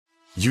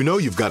You know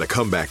you've got a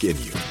comeback in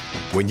you.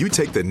 When you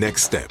take the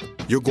next step,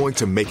 you're going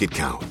to make it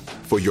count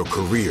for your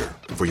career,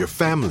 for your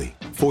family,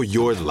 for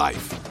your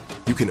life.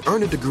 You can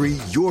earn a degree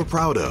you're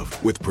proud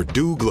of with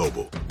Purdue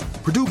Global.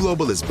 Purdue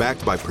Global is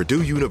backed by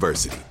Purdue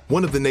University,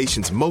 one of the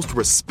nation's most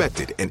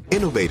respected and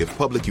innovative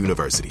public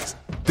universities.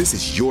 This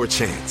is your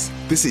chance.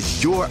 This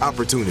is your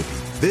opportunity.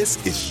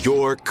 This is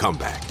your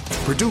comeback.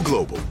 Purdue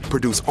Global,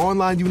 Purdue's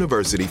online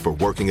university for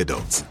working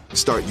adults.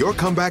 Start your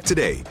comeback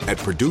today at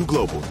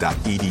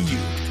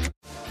purdueglobal.edu.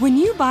 When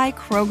you buy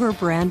Kroger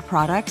brand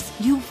products,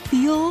 you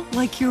feel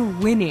like you're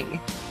winning.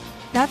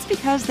 That's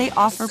because they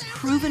offer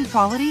proven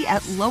quality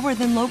at lower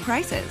than low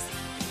prices.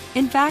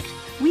 In fact,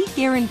 we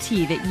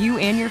guarantee that you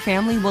and your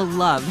family will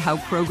love how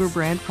Kroger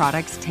brand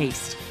products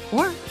taste,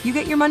 or you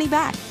get your money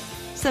back.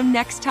 So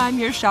next time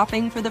you're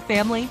shopping for the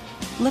family,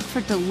 look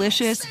for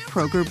delicious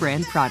Kroger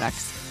brand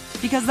products,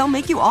 because they'll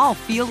make you all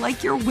feel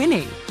like you're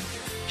winning.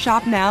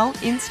 Shop now,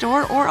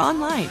 in-store, or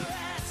online.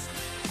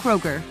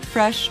 Kroger,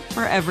 fresh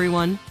for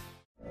everyone.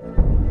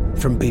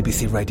 From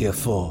BBC Radio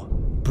 4,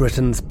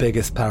 Britain's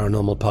biggest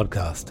paranormal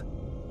podcast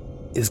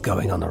is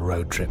going on a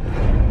road trip.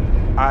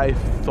 I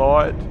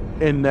thought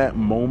in that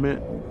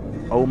moment,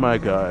 oh my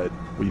God,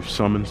 we've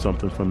summoned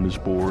something from this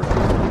board.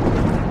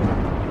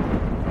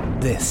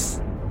 This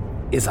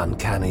is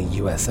Uncanny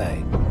USA.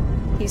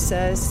 He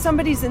says,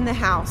 somebody's in the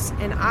house,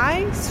 and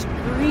I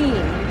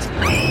screamed.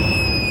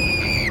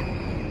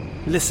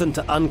 Listen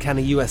to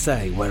Uncanny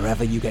USA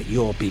wherever you get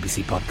your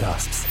BBC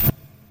podcasts,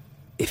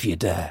 if you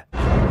dare.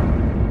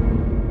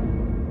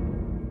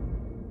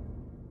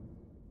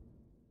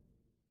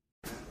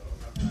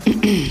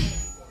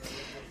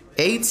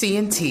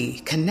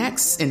 AT&T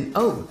connects an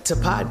ode to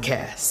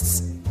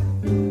podcasts.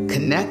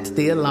 Connect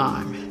the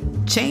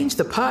alarm. Change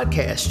the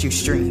podcast you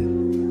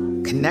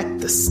stream. Connect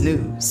the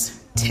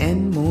snooze.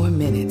 10 more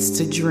minutes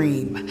to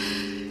dream.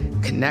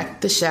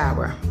 Connect the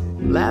shower.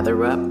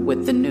 Lather up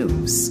with the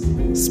news.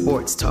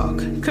 Sports talk,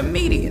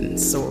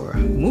 comedians, or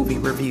movie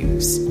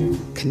reviews.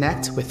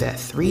 Connect with that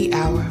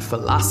 3-hour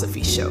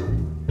philosophy show.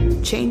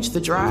 Change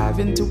the drive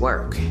into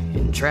work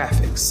in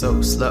traffic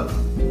so slow.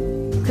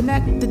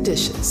 Connect the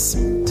dishes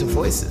to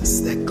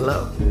voices that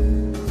glow.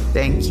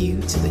 Thank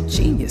you to the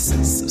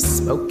geniuses of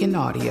spoken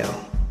audio.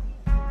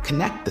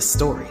 Connect the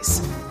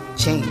stories.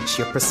 Change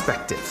your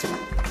perspective.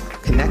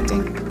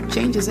 Connecting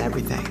changes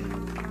everything.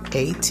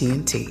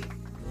 AT&T.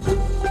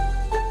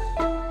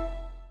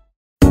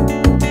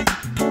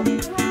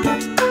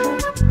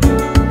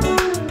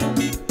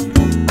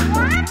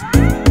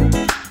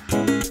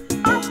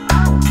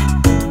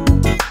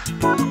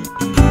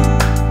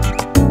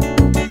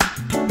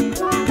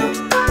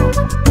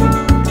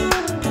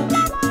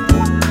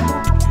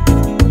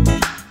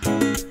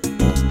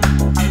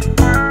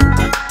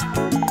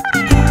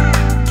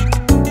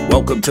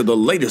 Welcome to the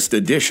latest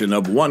edition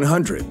of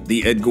 100,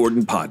 the Ed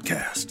Gordon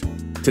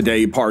Podcast.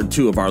 Today, part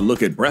 2 of our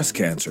look at breast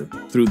cancer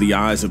through the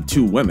eyes of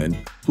 2 women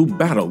who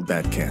battled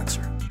that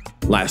cancer.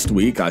 Last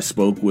week, I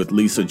spoke with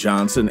Lisa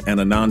Johnson and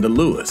Ananda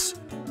Lewis,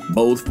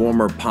 both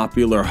former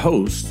popular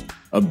hosts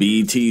of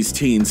BET's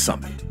Teen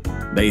Summit.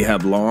 They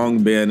have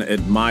long been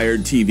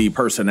admired TV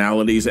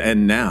personalities,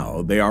 and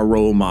now they are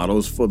role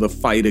models for the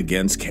fight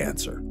against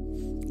cancer.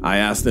 I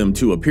asked them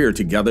to appear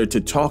together to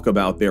talk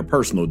about their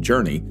personal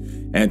journey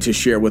and to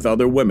share with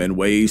other women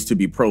ways to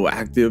be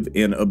proactive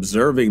in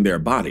observing their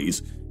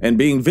bodies and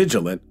being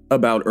vigilant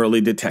about early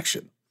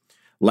detection.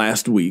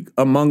 Last week,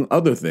 among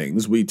other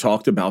things, we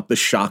talked about the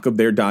shock of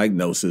their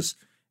diagnosis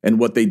and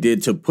what they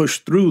did to push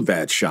through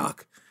that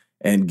shock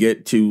and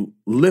get to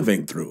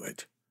living through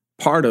it.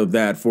 Part of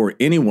that for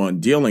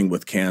anyone dealing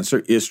with cancer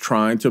is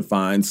trying to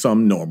find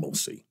some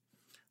normalcy.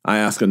 I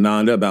asked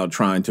Ananda about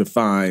trying to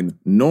find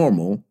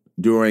normal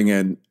during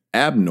an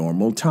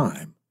abnormal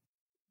time.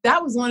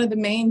 That was one of the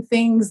main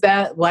things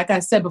that, like I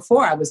said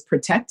before, I was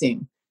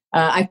protecting.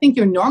 I think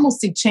your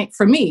normalcy changed.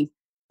 For me,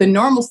 the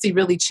normalcy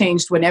really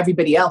changed when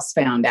everybody else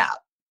found out.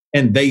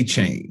 And they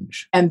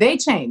change. And they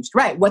changed,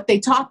 right? What they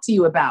talk to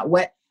you about,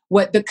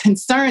 what the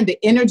concern, the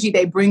energy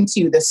they bring to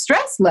you, the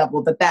stress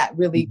level that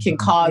really can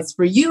cause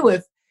for you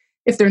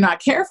if they're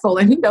not careful.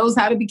 And who knows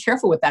how to be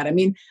careful with that? I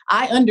mean,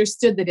 I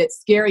understood that it's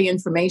scary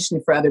information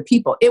for other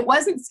people. It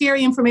wasn't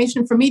scary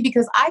information for me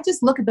because I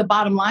just look at the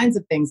bottom lines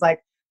of things.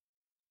 Like,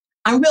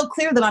 I'm real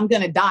clear that I'm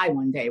going to die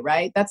one day,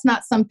 right? That's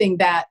not something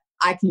that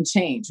I can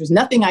change. There's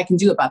nothing I can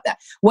do about that.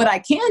 What I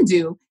can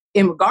do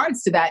in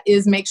regards to that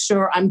is make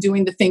sure I'm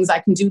doing the things I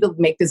can do to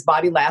make this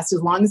body last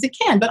as long as it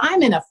can. But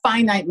I'm in a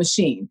finite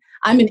machine.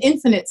 I'm an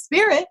infinite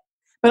spirit,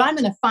 but I'm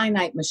in a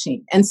finite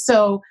machine. And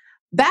so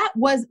that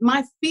was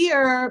my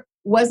fear.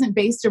 Wasn't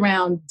based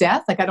around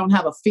death. Like, I don't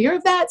have a fear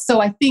of that. So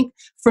I think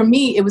for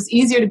me, it was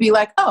easier to be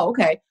like, oh,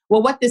 okay,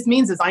 well, what this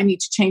means is I need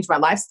to change my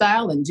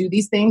lifestyle and do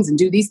these things.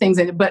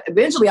 But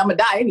eventually I'm going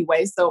to die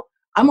anyway. So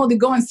I'm only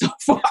going so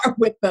far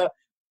with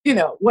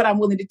what I'm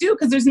willing to do,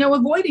 because there's no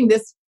avoiding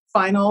this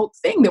final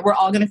thing that we're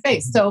all going to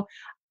face. So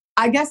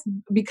I guess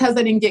because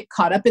I didn't get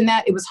caught up in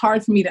that, it was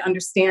hard for me to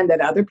understand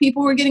that other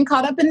people were getting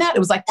caught up in that. It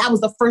was like, that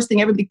was the first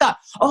thing everybody thought.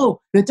 Oh,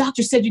 the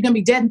doctor said you're going to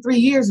be dead in 3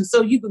 years. And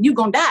so you're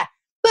going to die.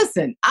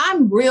 Listen,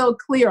 I'm real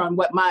clear on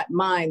what my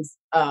mind's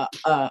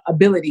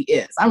ability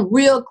is. I'm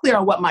real clear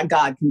on what my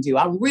God can do.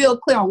 I'm real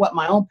clear on what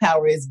my own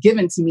power is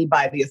given to me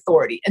by the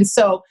authority. And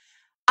so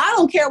I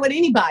don't care what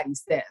anybody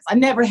says. I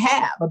never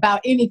have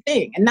about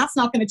anything. And that's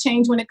not going to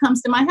change when it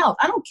comes to my health.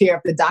 I don't care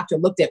if the doctor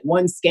looked at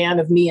one scan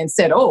of me and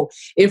said, oh,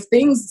 if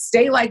things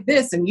stay like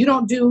this and you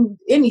don't do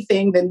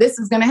anything, then this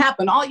is going to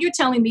happen. All you're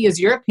telling me is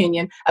your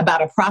opinion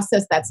about a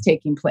process that's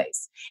taking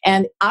place.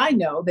 And I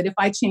know that if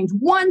I change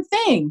one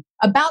thing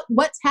about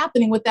what's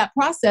happening with that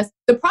process,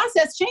 the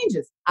process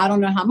changes. I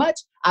don't know how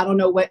much. I don't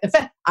know what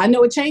effect. I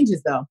know it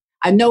changes, though.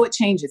 I know it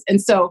changes. And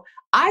so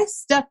I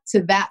stuck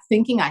to that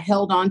thinking. I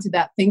held on to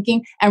that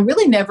thinking and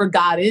really never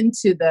got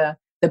into the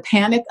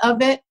panic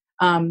of it.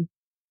 And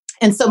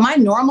so my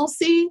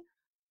normalcy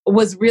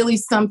was really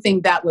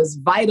something that was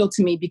vital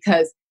to me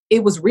because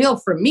it was real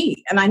for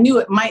me. And I knew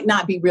it might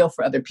not be real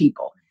for other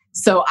people.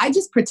 So I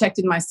just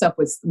protected myself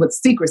with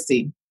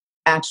secrecy,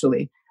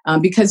 actually.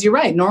 Because you're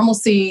right,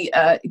 normalcy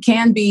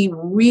can be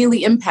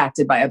really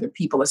impacted by other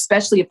people,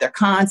 especially if they're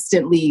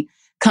constantly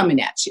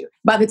coming at you.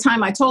 By the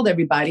time I told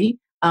everybody,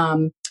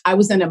 I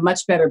was in a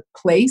much better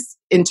place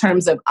in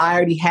terms of I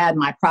already had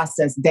my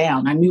process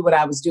down. I knew what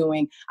I was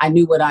doing. I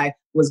knew what I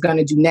was going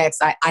to do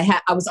next. I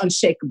was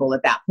unshakable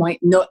at that point.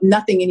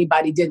 Nothing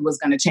anybody did was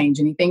going to change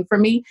anything for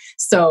me.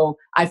 So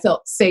I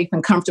felt safe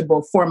and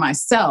comfortable for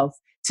myself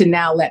to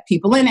now let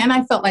people in. And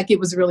I felt like it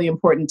was really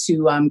important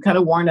to kind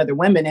of warn other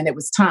women. And it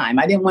was time.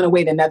 I didn't want to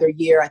wait another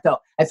year. I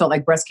felt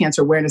like Breast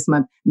Cancer Awareness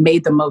Month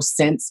made the most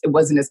sense. It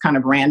wasn't as kind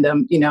of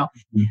random,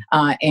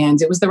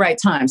 and it was the right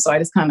time. So I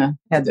just kind of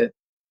had to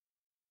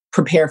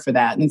prepare for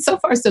that. And so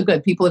far, so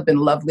good. People have been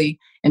lovely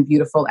and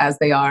beautiful as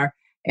they are.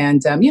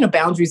 And,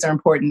 boundaries are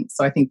important.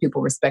 So I think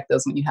people respect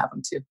those when you have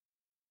them too.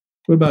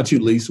 What about you,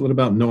 Lisa? What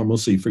about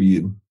normalcy for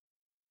you?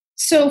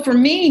 So for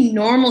me,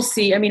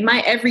 normalcy,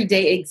 my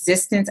everyday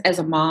existence as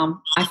a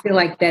mom, I feel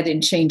like that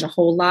didn't change a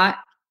whole lot.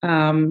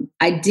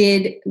 I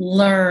did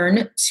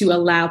learn to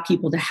allow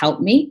people to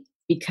help me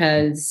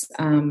because,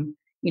 I'm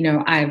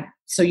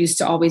so used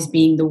to always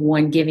being the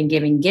one giving.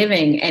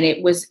 And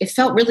it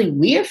felt really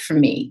weird for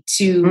me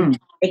to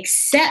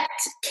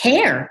accept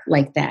care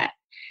like that.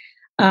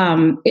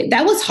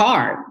 That was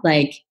hard.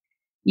 Like,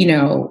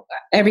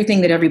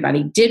 everything that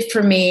everybody did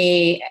for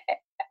me,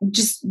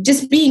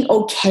 just being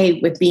okay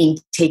with being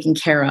taken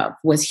care of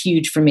was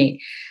huge for me.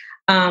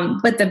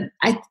 But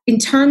in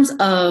terms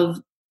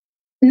of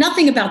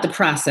nothing about the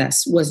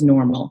process was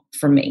normal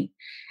for me.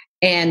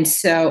 And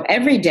so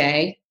every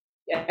day,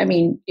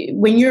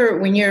 when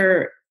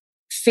you're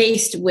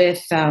faced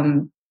with,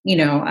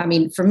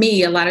 for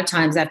me, a lot of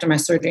times after my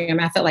surgery,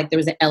 I felt like there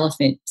was an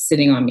elephant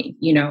sitting on me.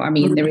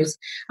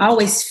 I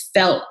always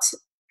felt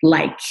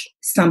like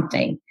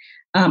something.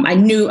 I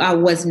knew I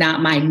was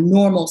not my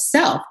normal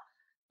self.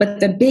 But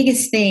the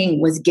biggest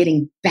thing was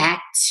getting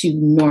back to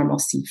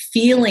normalcy,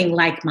 feeling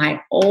like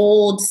my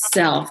old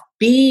self,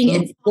 being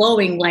and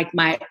flowing like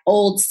my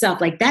old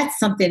self. Like that's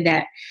something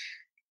that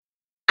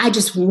I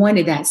just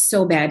wanted that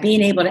so bad.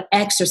 Being able to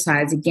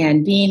exercise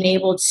again, being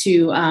able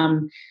to, I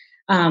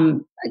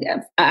don't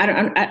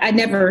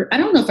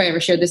know if I ever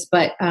shared this,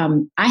 but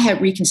I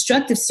had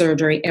reconstructive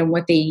surgery, and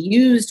what they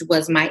used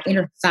was my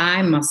inner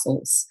thigh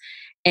muscles.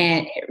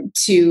 And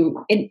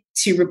to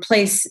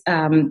replace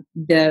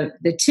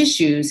the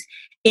tissues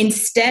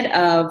instead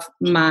of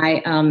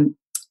my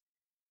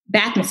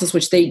back muscles,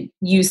 which they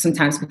use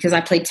sometimes because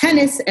I play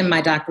tennis, and my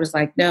doctor was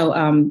like,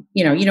 no,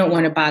 you don't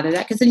want to bother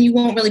that because then you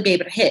won't really be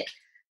able to hit.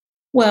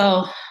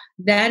 Well,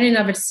 that in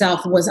of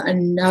itself was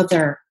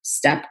another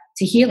step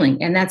to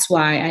healing. And that's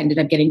why I ended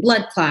up getting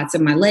blood clots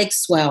and my legs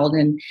swelled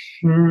and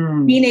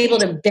being able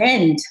to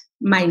bend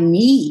my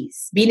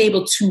knees, being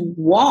able to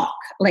walk.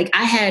 Like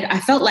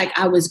I felt like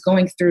I was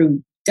going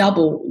through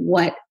double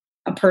what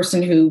a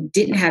person who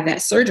didn't have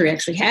that surgery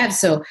actually had.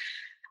 So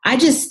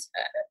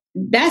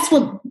that's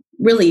what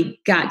really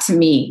got to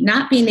me,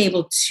 not being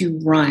able to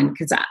run,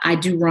 because I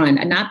do run,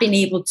 and not being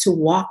able to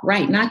walk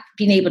right, not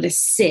being able to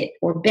sit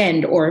or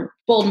bend or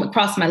fold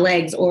across my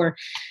legs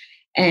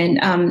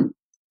and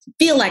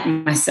feel like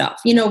myself.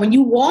 When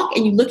you walk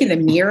and you look in the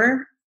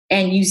mirror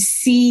and you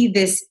see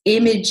this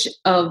image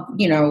of,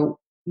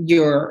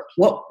 your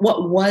what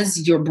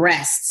was your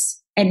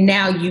breasts, and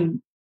now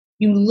you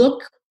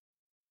look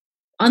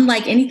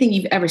unlike anything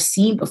you've ever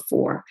seen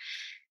before.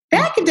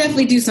 That could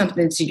definitely do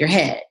something to your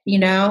head,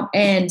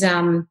 and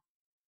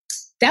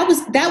that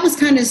was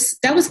kind of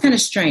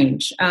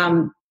strange.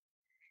 And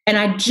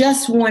I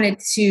just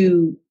wanted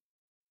to.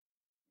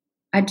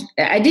 I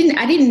guess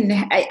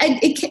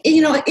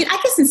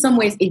in some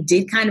ways it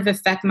did kind of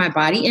affect my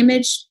body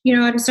image,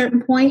 at a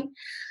certain point.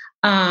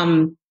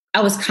 I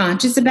was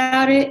conscious of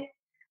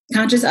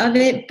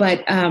it,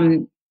 but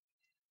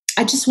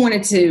I just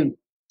wanted to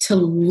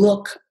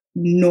look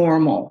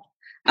normal.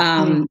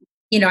 I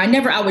knew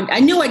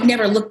I'd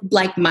never look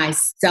like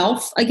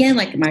myself again,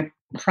 like my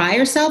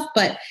prior self,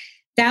 but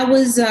that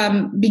was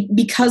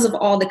because of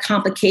all the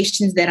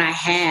complications that I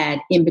had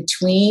in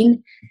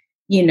between.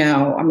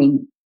 I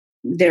mean,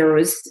 there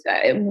was,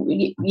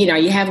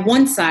 you have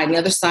one side, and the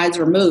other side's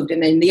removed,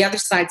 and then the other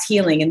side's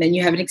healing, and then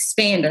you have an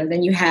expander, and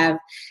then you have,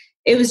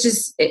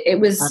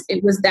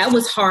 that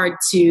was hard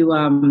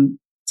to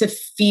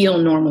feel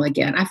normal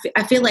again.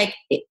 I feel like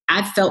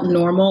I felt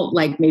normal,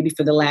 like maybe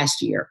for the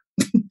last year.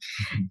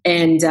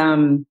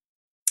 And,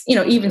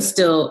 even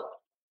still,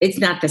 it's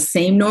not the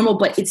same normal,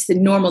 but it's the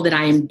normal that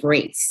I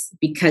embrace,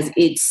 because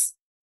it's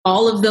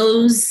all of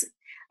those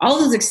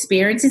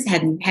experiences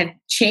have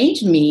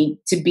changed me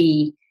to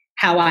be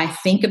how I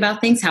think about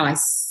things, how I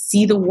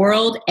see the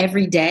world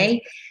every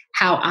day,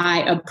 how I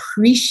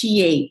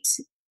appreciate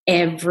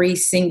every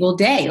single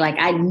day, like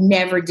I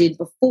never did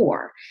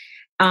before.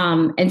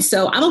 And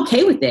so I'm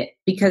okay with it,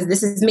 because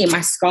this is me.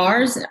 My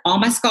scars, all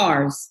my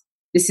scars,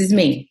 this is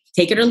me.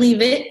 Take it or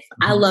leave it.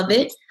 I love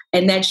it.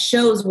 And that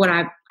shows what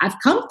I've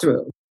come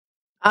through.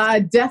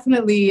 I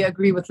definitely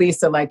agree with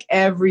Lisa. Like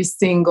every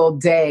single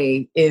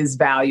day is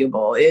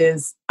valuable.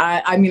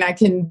 I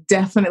can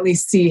definitely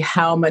see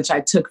how much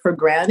I took for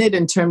granted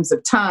in terms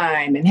of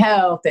time and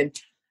health.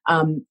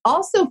 And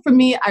also for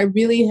me, I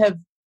really have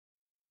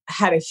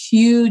had a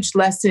huge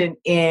lesson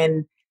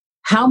in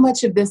how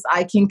much of this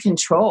I can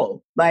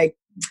control. Like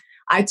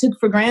I took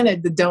for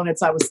granted the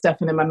donuts I was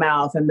stuffing in my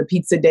mouth, and the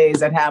pizza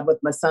days I'd have with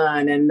my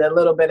son, and the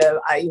little bit of,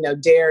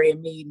 dairy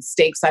and meat and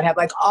steaks I'd have.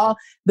 Like all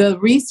the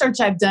research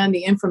I've done,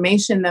 the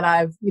information that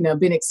I've,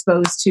 been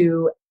exposed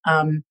to,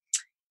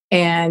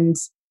 and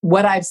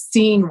what I've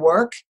seen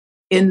work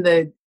in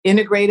the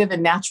integrative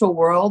and natural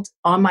world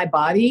on my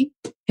body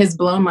has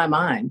blown my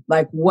mind.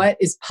 Like what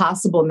is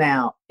possible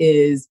now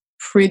is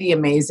pretty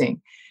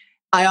amazing.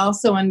 I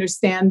also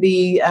understand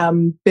the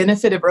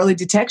benefit of early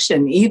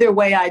detection. Either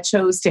way I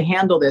chose to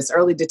handle this,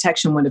 early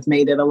detection would have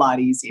made it a lot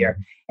easier.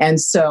 And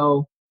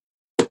so,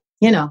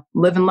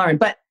 live and learn.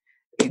 But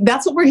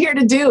that's what we're here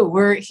to do.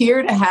 We're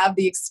here to have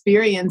the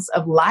experience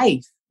of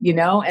life,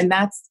 and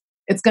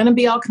it's going to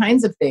be all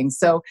kinds of things.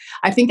 So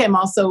I think I'm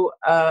also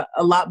a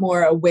lot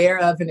more aware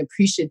of and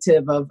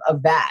appreciative of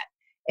that,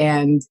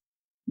 and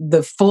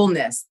the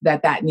fullness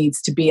that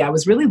needs to be. I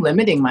was really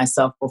limiting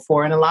myself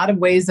before in a lot of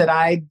ways that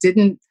I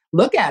didn't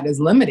look at as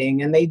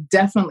limiting, and they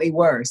definitely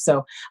were.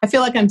 So I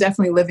feel like I'm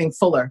definitely living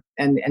fuller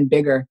and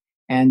bigger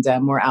and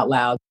more out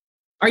loud.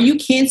 Are you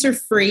cancer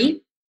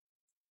free?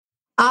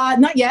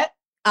 Not yet.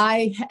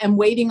 I am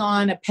waiting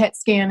on a PET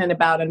scan in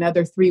about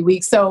another 3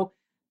 weeks. So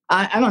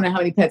I don't know how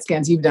many PET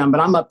scans you've done, but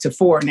I'm up to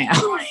 4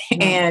 now.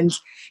 And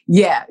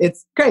yeah,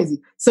 it's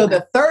crazy. So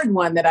the third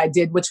one that I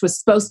did, which was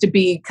supposed to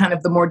be kind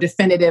of the more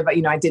definitive,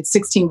 I did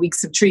 16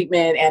 weeks of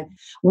treatment, and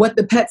what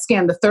the PET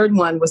scan, the third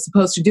one, was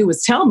supposed to do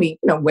was tell me,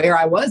 where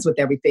I was with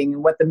everything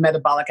and what the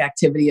metabolic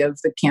activity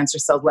of the cancer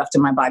cells left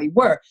in my body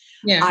were.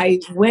 Yeah. I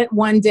went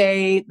one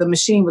day, the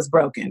machine was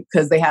broken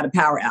because they had a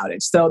power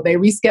outage. So they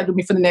rescheduled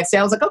me for the next day.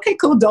 I was like, okay,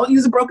 cool. Don't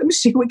use a broken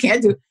machine. We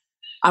can't do it.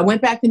 I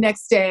went back the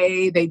next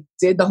day. They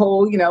did the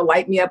whole,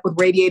 light me up with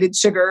radiated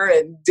sugar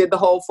and did the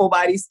whole full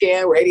body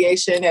scan,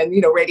 radiation. And,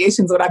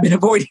 radiation's what I've been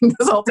avoiding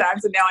this whole time.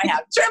 So now I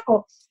have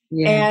triple.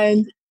 Yeah.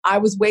 And I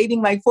was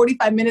waiting like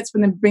 45 minutes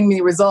for them to bring me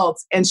the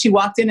results. And she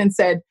walked in and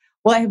said,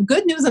 well, I have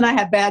good news and I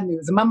have bad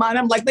news. In my mind,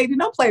 I'm like, lady,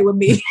 don't play with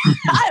me.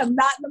 I am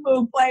not in the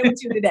mood playing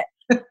with you today.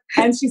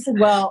 And she said,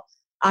 well,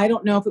 I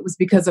don't know if it was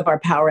because of our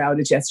power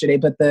outage yesterday,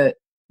 but the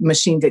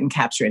machine didn't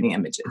capture any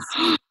images.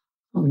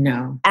 Oh,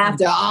 no.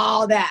 After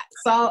all that.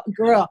 So,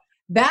 girl,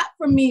 that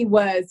for me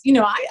was,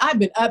 I've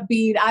been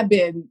upbeat. I've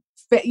been,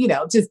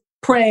 just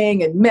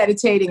praying and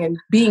meditating and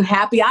being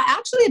happy. I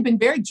actually have been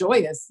very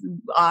joyous,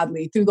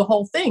 oddly, through the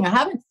whole thing. I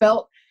haven't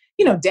felt,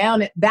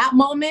 down at that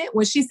moment.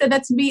 When she said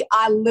that to me,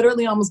 I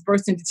literally almost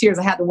burst into tears.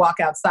 I had to walk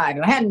outside,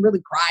 and I hadn't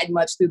really cried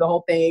much through the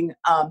whole thing.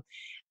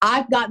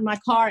 I've got in my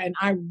car, and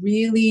I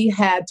really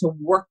had to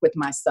work with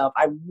myself.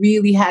 I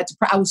really had to,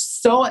 I was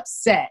so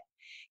upset.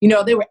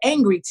 They were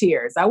angry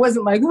tears. I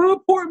wasn't like,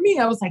 oh, poor me.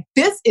 I was like,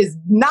 this is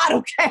not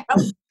okay. I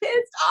was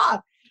pissed off.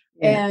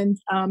 Yeah. And,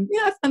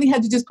 I finally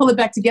had to just pull it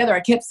back together.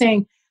 I kept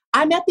saying,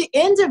 I'm at the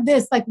end of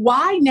this. Like,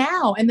 why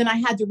now? And then I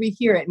had to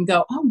rehear it and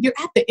go, oh, you're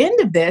at the end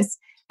of this.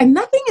 And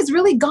nothing has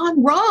really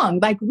gone wrong.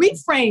 Like,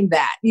 reframe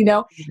that,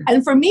 Mm-hmm.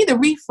 And for me, the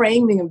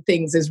reframing of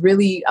things is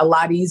really a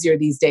lot easier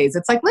these days.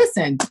 It's like,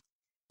 listen,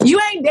 you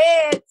ain't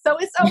dead, so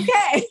it's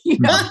okay.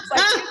 It's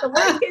like, the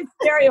worst case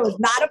scenario is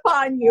not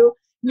upon you.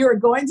 You're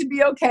going to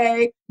be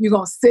okay. You're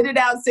going to sit it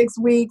out 6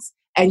 weeks,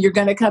 and you're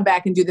going to come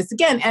back and do this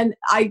again. And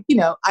I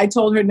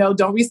told her, no,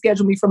 don't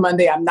reschedule me for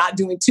Monday. I'm not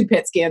doing 2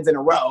 PET scans in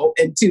a row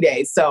in 2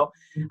 days. So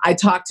I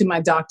talked to my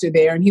doctor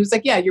there, and he was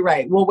like, yeah, you're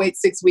right. We'll wait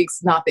 6 weeks.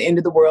 Not the end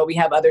of the world. We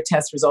have other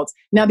test results.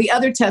 Now, the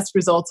other test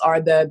results are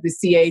the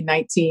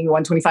CA19,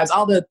 125s,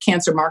 all the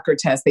cancer marker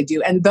tests they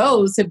do. And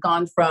those have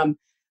gone from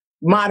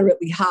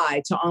moderately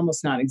high to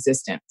almost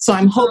non-existent. So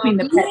I'm hoping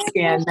the PET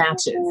scan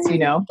matches,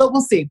 but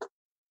we'll see.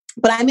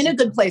 But I'm in a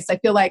good place. I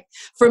feel like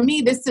for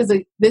me, this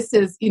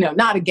is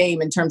not a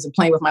game in terms of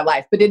playing with my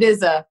life, but it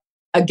is a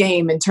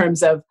game in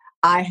terms of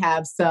I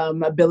have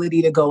some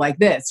ability to go like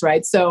this,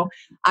 right? So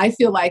I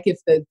feel like if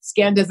the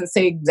scan doesn't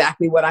say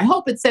exactly what I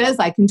hope it says,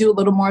 I can do a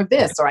little more of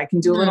this, or I can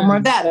do a little more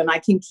of that, and I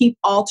can keep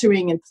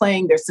altering and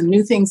playing. There's some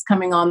new things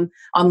coming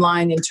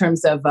online in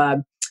terms of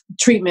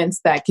treatments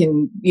that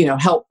can,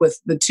 help with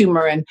the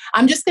tumor. And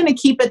I'm just going to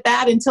keep it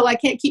that until I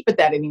can't keep it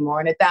that anymore.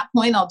 And at that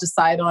point, I'll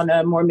decide on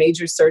a more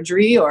major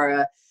surgery or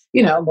a,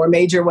 more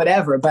major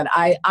whatever. But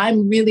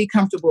I'm really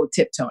comfortable with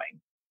tiptoeing,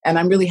 and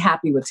I'm really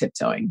happy with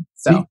tiptoeing.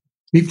 So.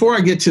 Before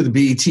I get to the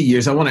BET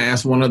years, I want to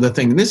ask one other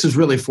thing, and this is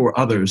really for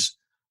others.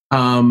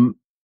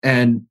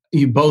 And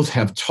you both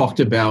have talked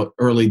about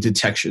early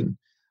detection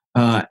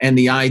and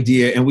the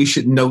idea, and we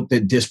should note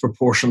that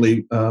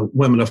disproportionately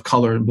women of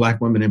color and Black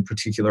women in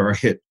particular are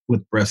hit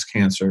with breast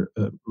cancer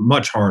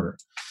much harder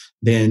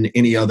than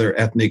any other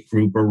ethnic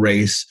group or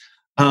race.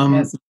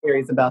 Some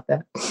theories about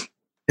that.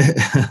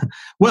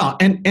 Well,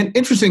 and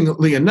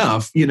interestingly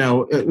enough,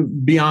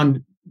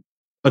 beyond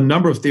a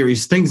number of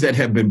theories, things that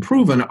have been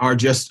proven are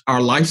just our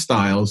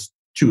lifestyles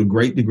to a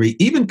great degree,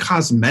 even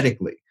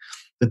cosmetically.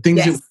 The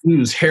things that we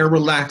use, hair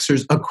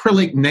relaxers,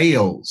 acrylic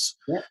nails,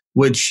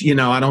 which,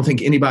 I don't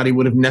think anybody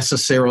would have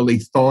necessarily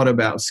thought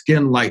about,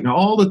 skin lightener,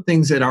 all the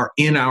things that are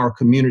in our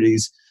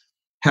communities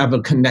have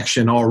a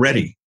connection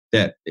already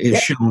that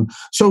is shown.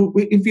 So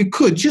if you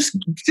could just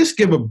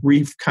give a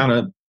brief kind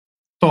of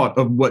thought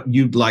of what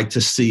you'd like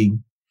to see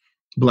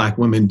Black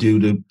women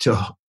do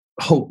to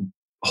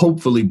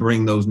hopefully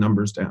bring those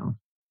numbers down.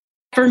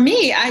 For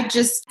me, I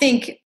just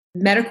think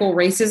medical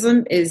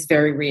racism is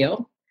very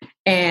real.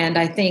 And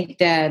I think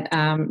that,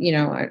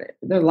 there are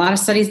a lot of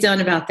studies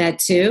done about that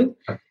too.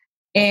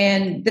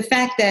 And the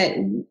fact that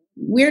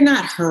we're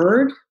not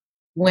heard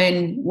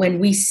when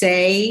we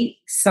say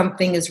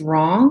something is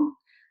wrong,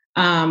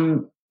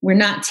 we're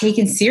not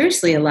taken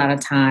seriously a lot of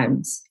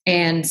times.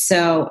 And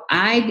so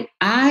I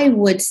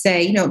would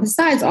say,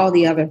 besides all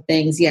the other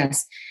things,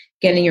 yes,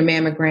 getting your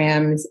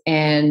mammograms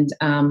and,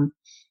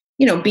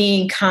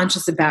 being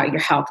conscious about your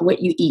health,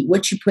 what you eat,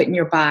 what you put in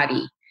your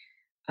body,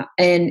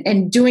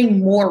 and doing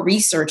more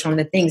research on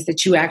the things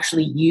that you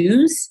actually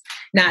use,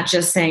 not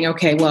just saying,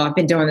 okay, well, I've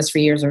been doing this for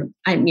years, or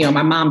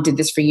my mom did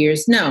this for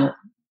years. No,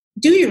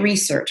 do your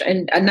research.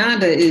 And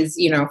Ananda is,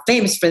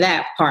 famous for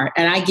that part.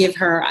 And I give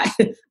her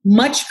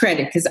much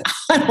credit because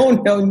I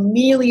don't know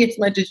nearly as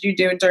much as you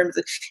do in terms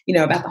of,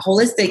 about the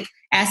holistic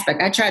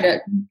aspect. I try to,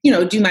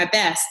 do my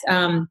best.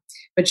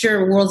 But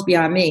your world's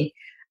beyond me.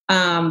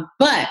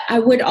 But I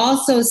would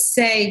also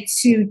say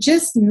to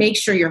just make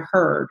sure you're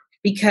heard,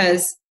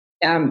 because,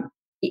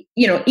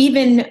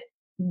 even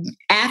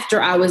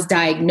after I was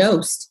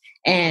diagnosed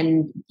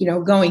and,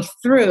 going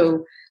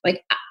through,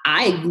 like,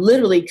 I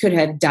literally could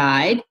have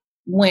died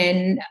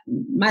when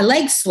my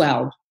legs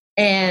swelled.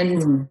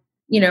 And,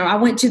 I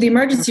went to the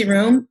emergency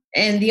room,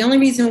 and the only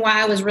reason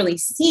why I was really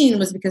seen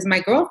was because my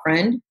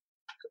girlfriend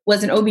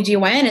was an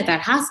OBGYN at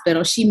that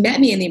hospital. She met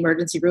me in the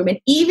emergency room. And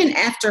even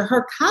after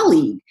her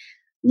colleague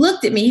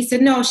looked at me, he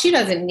said, no, she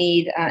doesn't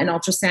need an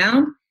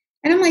ultrasound.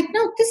 And I'm like,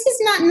 no, this is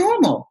not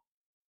normal.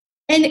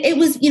 And it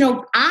was,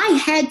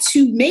 I had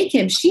to make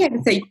him, she had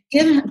to say,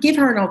 give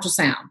her an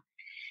ultrasound.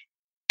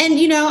 And,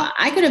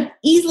 I could have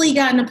easily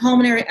gotten a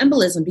pulmonary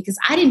embolism because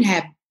I didn't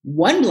have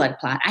one blood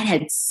clot. I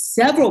had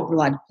several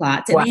blood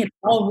clots, and they had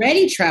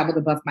already traveled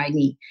above my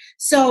knee.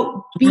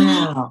 So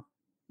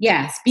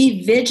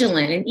be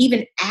vigilant. And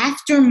even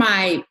after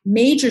my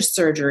major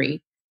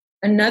surgery,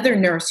 another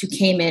nurse who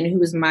came in, who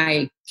was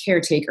my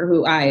caretaker,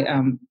 who I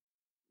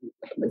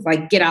was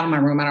like, get out of my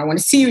room. I don't want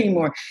to see you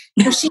anymore.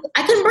 I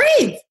couldn't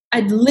breathe.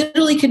 I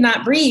literally could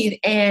not breathe.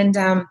 And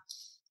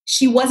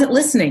she wasn't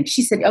listening.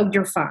 She said, oh,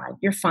 you're fine.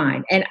 You're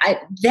fine. And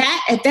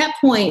at that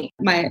point,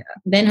 my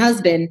then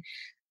husband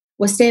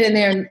was standing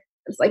there and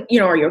was like,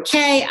 are you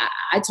okay?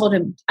 I told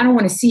him, I don't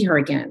want to see her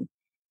again.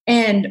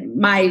 And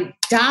my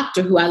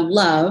doctor, who I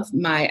love,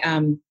 my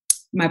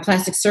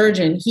plastic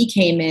surgeon, he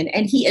came in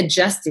and he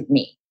adjusted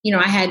me.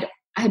 I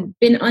had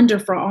been under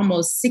for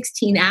almost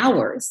 16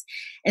 hours.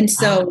 And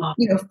so,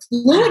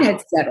 fluid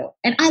had settled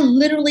and I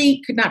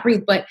literally could not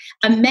breathe. But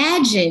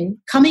imagine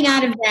coming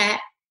out of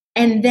that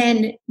and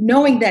then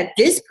knowing that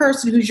this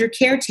person who's your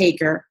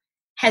caretaker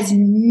has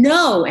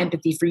no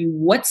empathy for you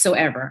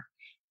whatsoever.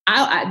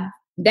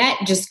 That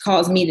just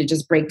caused me to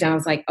just break down. I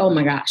was like, oh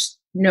my gosh,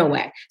 no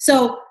way.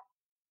 So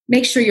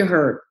make sure you're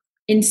heard.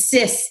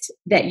 Insist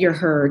that you're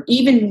heard,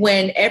 even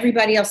when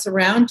everybody else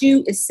around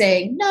you is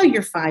saying, no,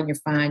 you're fine, you're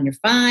fine, you're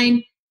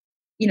fine.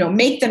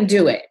 Make them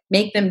do it.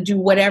 Make them do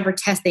whatever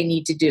test they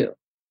need to do.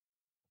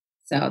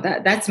 So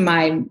that's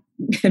my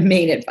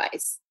main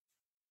advice.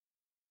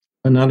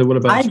 Ananda, what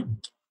about you?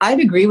 I'd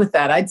agree with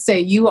that. I'd say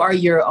you are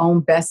your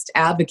own best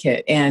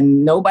advocate,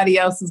 and nobody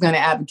else is going to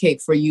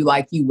advocate for you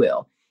like you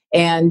will.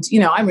 And,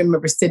 I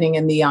remember sitting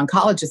in the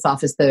oncologist's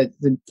office, the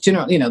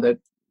general, the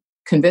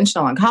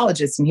conventional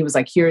oncologist, and he was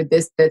like, here,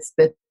 this,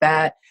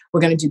 that,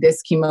 we're going to do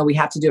this chemo. We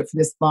have to do it for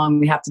this long.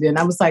 We have to do it. And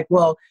I was like,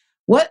 well,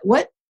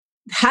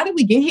 how did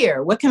we get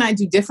here? What can I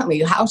do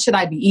differently? How should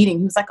I be eating?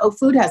 He was like, oh,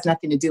 food has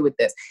nothing to do with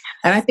this.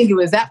 And I think it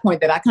was that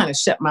point that I kind of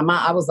shut my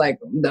mouth. I was like,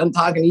 I'm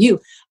talking to you.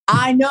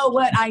 I know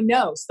what I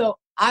know. So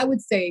I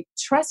would say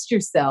trust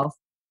yourself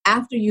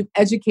after you've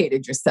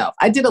educated yourself.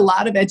 I did a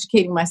lot of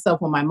educating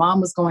myself when my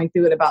mom was going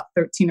through it about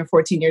 13 or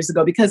 14 years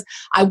ago because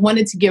I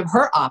wanted to give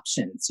her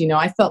options. You know,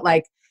 I felt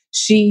like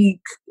she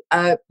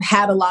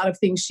had a lot of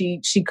things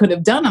she could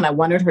have done, and I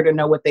wanted her to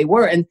know what they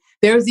were. And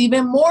there's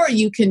even more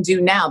you can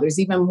do now. There's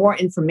even more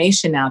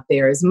information out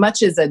there. As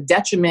much as a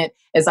detriment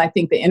as I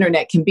think the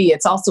internet can be,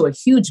 it's also a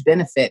huge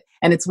benefit,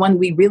 and it's one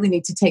we really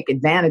need to take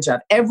advantage of.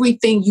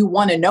 Everything you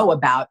want to know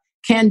about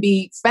can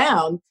be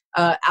found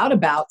out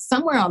about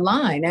somewhere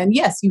online. And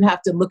yes, you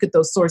have to look at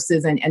those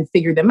sources and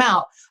figure them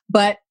out,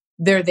 but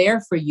they're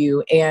there for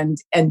you, and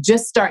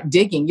just start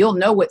digging. You'll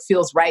know what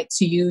feels right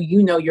to you.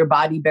 You know your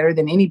body better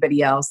than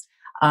anybody else.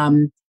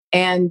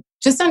 And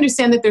just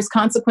understand that there's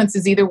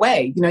consequences either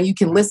way. You know, you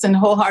can listen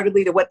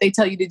wholeheartedly to what they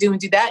tell you to do and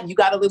do that, and you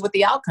got to live with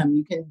the outcome.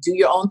 You can do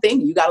your own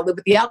thing. You got to live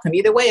with the outcome.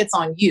 Either way, it's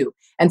on you.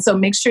 And so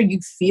make sure you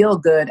feel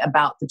good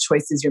about the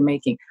choices you're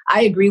making.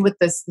 I agree with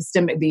the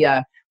systemic,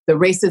 the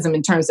racism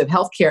in terms of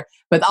healthcare,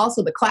 but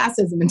also the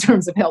classism in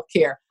terms of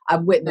healthcare.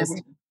 I've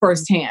witnessed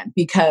firsthand,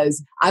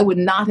 because I would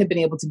not have been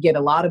able to get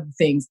a lot of the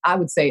things, I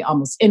would say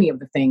almost any of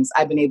the things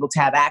I've been able to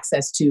have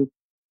access to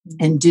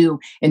and do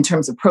in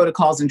terms of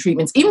protocols and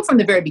treatments, even from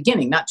the very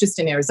beginning, not just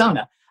in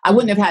Arizona. I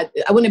wouldn't have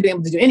been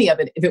able to do any of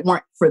it if it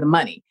weren't for the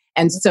money.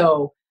 And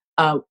so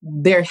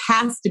there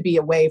has to be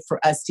a way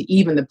for us to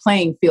even the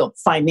playing field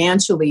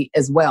financially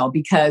as well,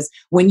 because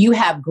when you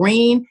have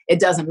green, it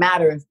doesn't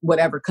matter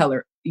whatever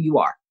color you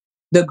are.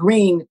 The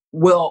green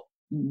will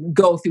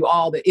go through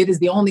it is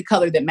the only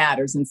color that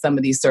matters in some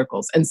of these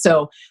circles. And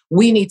so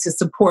we need to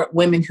support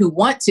women who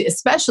want to,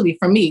 especially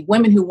for me,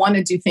 women who want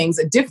to do things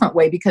a different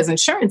way, because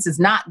insurance is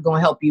not going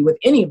to help you with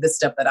any of the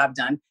stuff that I've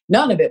done.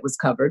 None of it was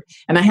covered.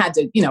 And I had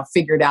to,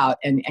 figure it out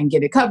and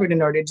get it covered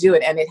in order to do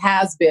it. And it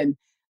has been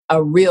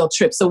a real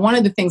trip. So one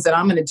of the things that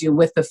I'm going to do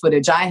with the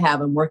footage I have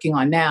and working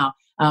on now,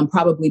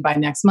 probably by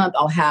next month,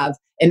 I'll have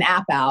an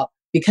app out,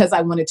 because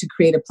I wanted to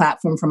create a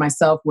platform for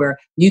myself where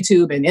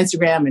YouTube and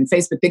Instagram and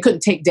Facebook, they couldn't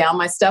take down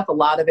my stuff. A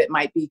lot of it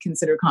might be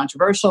considered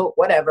controversial,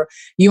 whatever.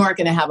 You aren't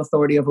going to have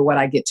authority over what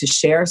I get to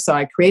share. So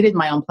I created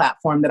my own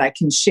platform that I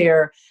can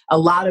share a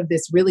lot of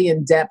this really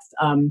in-depth,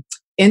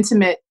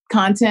 intimate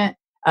content,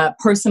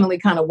 personally,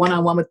 kind of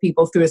one-on-one with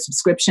people through a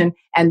subscription.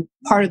 And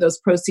part of those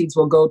proceeds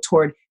will go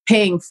toward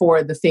paying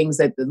for the things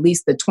that at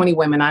least the 20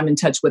 women I'm in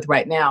touch with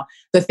right now,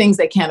 the things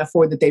they can't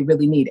afford that they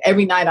really need.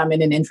 Every night I'm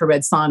in an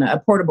infrared sauna, a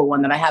portable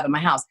one that I have in my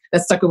house.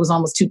 That sucker was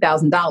almost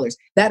 $2,000.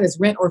 That is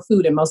rent or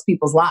food in most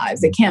people's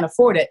lives. They can't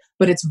afford it,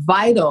 but it's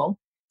vital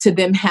to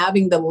them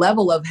having the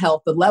level of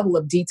health, the level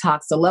of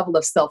detox, the level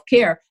of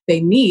self-care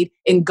they need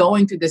in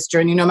going through this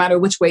journey, no matter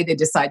which way they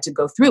decide to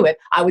go through it.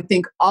 I would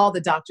think all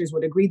the doctors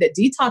would agree that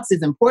detox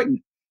is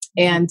important.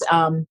 And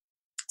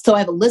so I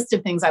have a list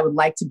of things I would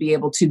like to be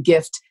able to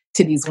gift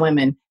to these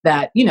women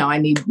that, I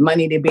need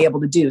money to be able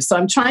to do. So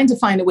I'm trying to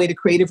find a way to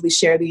creatively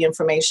share the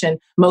information.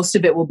 Most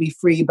of it will be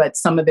free, but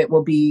some of it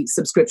will be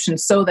subscription,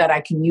 so that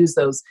I can use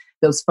those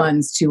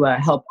funds to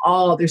help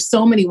there's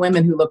so many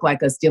women who look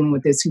like us dealing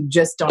with this, who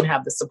just don't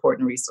have the support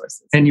and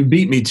resources. And you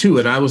beat me to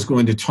it. I was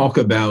going to talk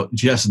about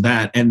just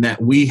that, and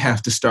that we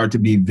have to start to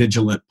be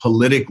vigilant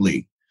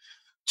politically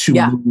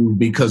move,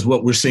 because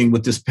what we're seeing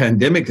with this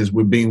pandemic is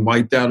we're being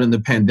wiped out in the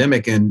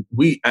pandemic. And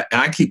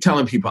I keep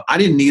telling people, I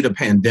didn't need a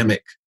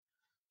pandemic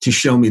to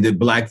show me that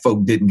Black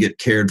folk didn't get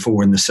cared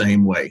for in the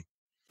same way.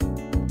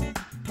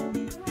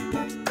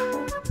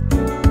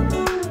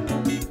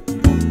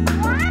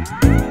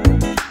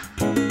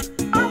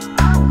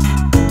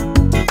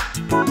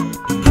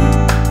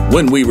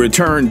 When we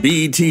return,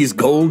 BET's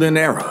golden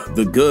era,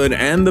 the good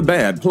and the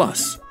bad,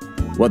 plus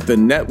what the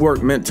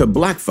network meant to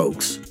Black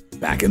folks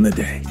back in the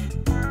day.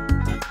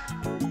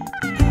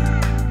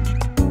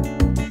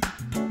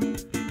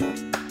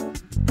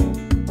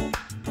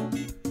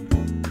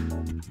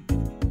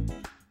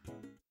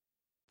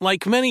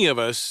 Like many of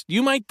us,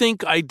 you might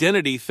think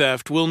identity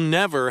theft will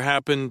never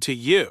happen to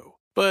you.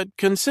 But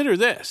consider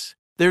this.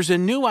 There's a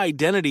new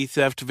identity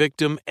theft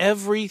victim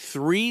every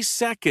 3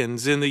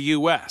 seconds in the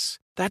U.S.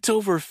 That's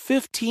over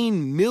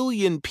 15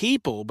 million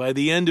people by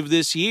the end of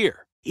this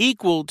year,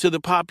 equal to the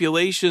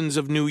populations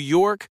of New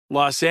York,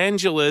 Los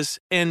Angeles,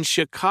 and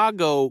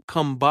Chicago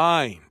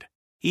combined.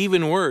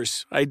 Even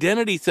worse,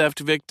 identity theft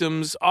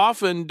victims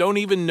often don't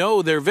even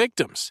know they're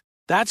victims.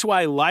 That's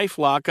why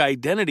LifeLock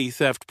Identity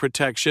Theft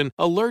Protection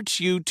alerts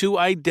you to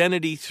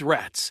identity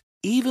threats,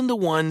 even the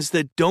ones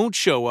that don't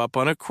show up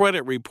on a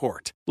credit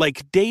report,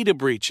 like data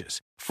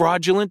breaches,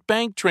 fraudulent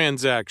bank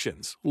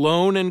transactions,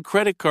 loan and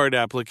credit card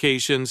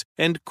applications,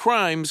 and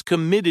crimes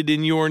committed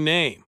in your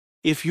name.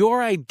 If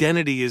your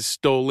identity is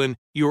stolen,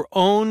 your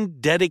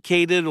own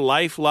dedicated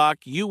LifeLock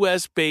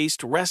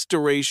U.S.-based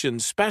restoration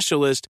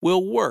specialist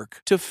will work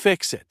to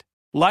fix it.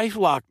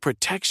 LifeLock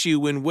protects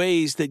you in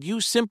ways that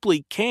you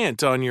simply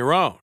can't on your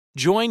own.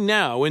 Join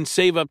now and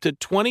save up to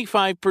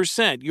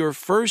 25% your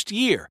first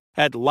year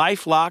at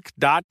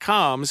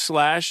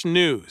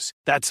LifeLock.com/news.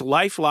 That's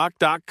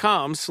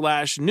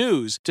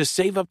LifeLock.com/news to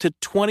save up to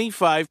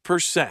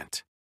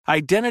 25%.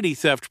 Identity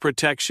theft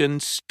protection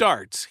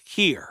starts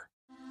here.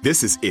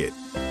 This is it.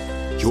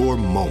 Your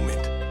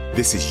moment.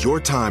 This is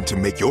your time to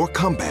make your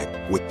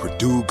comeback with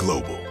Purdue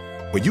Global.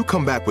 When you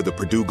come back with a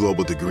Purdue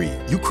Global degree,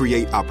 you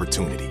create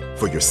opportunity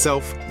for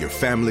yourself, your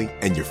family,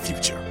 and your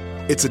future.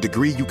 It's a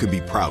degree you can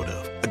be proud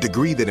of, a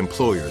degree that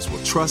employers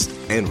will trust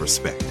and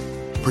respect.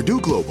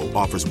 Purdue Global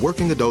offers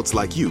working adults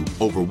like you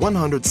over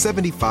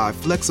 175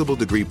 flexible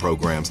degree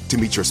programs to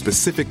meet your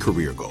specific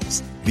career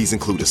goals. These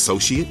include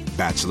associate,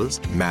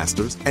 bachelor's,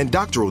 master's, and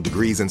doctoral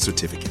degrees and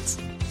certificates.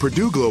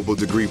 Purdue Global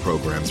degree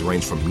programs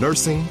range from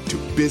nursing to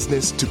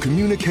business to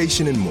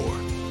communication and more.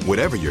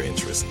 Whatever your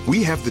interest,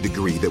 we have the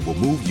degree that will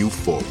move you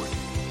forward.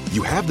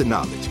 You have the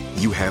knowledge,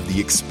 you have the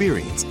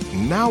experience.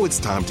 Now it's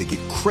time to get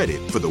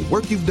credit for the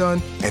work you've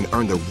done and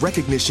earn the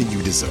recognition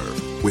you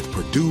deserve with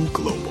Purdue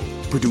Global,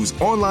 Purdue's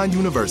online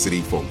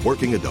university for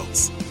working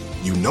adults.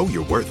 You know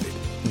you're worth it.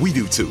 We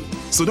do too.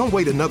 So don't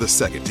wait another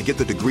second to get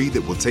the degree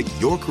that will take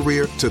your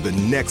career to the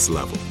next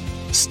level.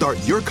 Start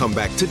your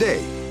comeback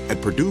today at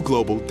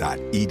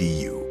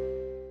purdueglobal.edu.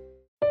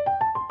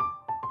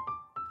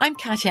 I'm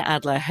Katya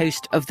Adler,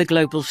 host of The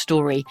Global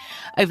Story.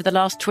 Over the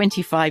last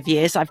 25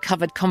 years, I've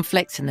covered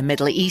conflicts in the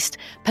Middle East,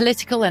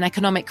 political and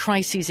economic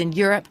crises in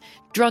Europe,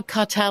 drug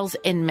cartels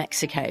in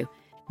Mexico.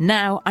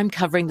 Now I'm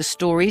covering the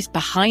stories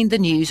behind the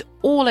news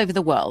all over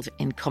the world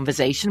in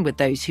conversation with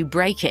those who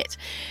break it.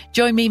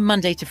 Join me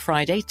Monday to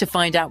Friday to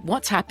find out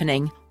what's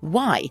happening,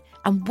 why,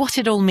 and what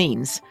it all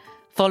means.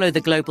 Follow The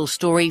Global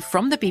Story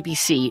from the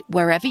BBC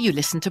wherever you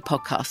listen to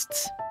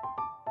podcasts.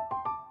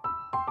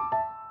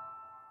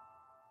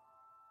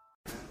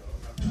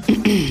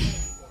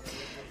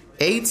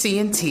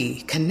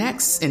 AT&T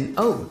connects an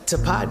ode to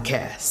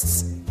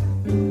podcasts.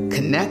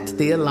 Connect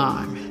the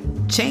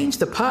alarm. Change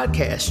the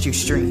podcast you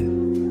stream.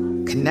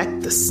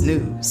 Connect the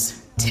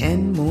snooze.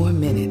 10 more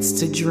minutes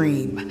to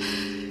dream.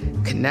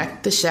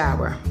 Connect the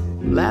shower.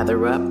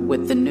 Lather up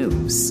with the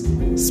news.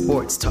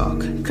 Sports talk,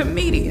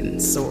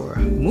 comedians, or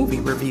movie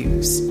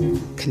reviews.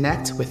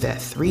 Connect with that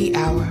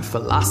 3-hour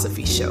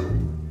philosophy show.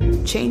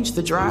 Change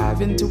the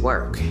drive into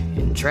work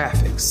in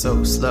traffic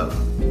so slow.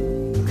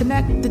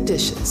 Connect the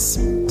dishes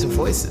to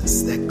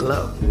voices that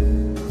glow.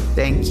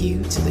 Thank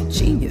you to the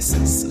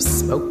geniuses of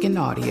spoken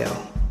audio.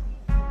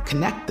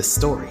 Connect the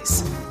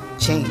stories.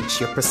 Change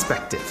your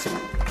perspective.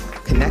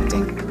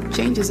 Connecting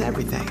changes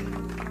everything.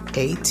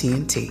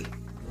 AT&T.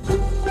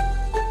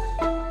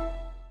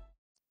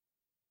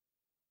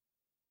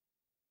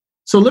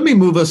 So let me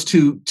move us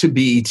to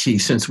BET,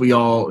 since we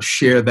all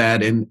share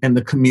that and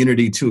the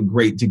community to a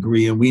great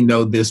degree, and we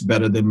know this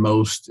better than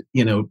most,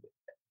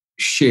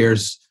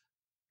 shares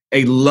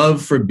a love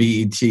for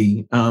BET.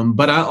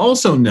 But I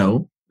also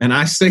know, and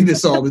I say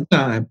this all the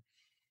time,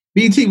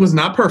 BET was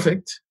not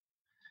perfect.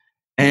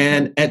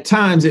 And at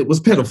times it was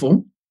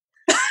pitiful.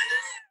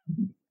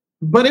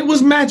 But it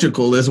was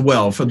magical as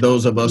well for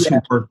those of us who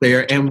worked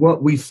there. And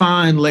what we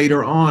find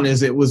later on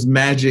is it was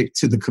magic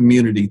to the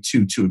community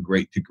too, to a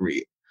great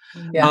degree.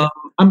 Yeah.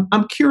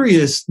 I'm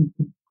curious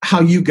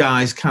how you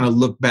guys kind of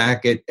look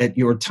back at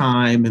your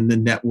time in the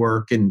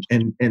network and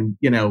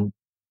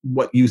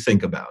what you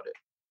think about it.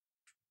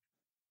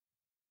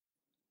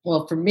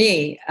 Well, for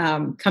me,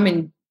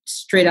 coming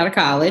straight out of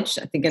college,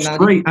 I think it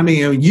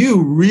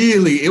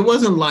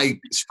wasn't like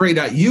straight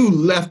out. You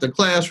left the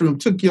classroom,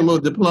 took your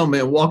little diploma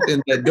and walked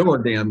in that door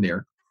damn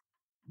near.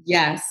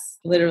 Yes,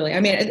 literally.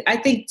 I mean, I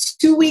think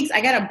 2 weeks, I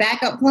got a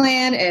backup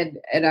plan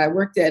and I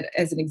worked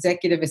as an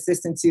executive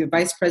assistant to a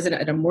vice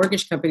president at a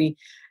mortgage company.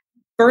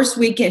 First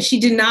weekend, she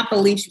did not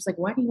believe, she was like,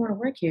 why do you want to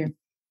work here?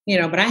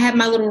 But I had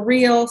my little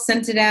reel,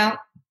 sent it out.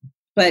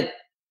 But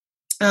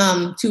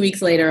 2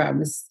 weeks later, I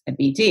was at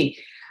BT.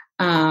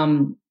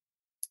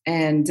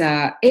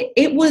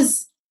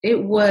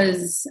 It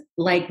was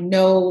like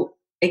no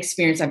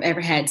experience I've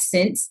ever had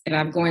since. And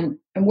I've gone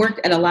and worked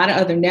at a lot of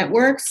other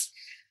networks.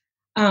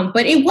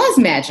 But it was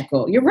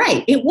magical. You're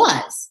right. It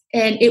was.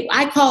 And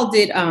I called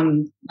it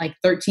like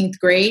 13th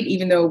grade,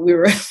 even though we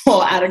were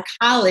all out of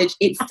college.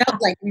 It felt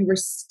like we were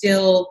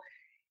still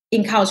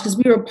in college because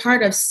we were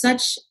part of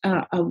such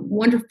a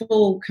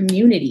wonderful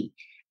community.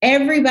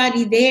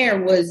 Everybody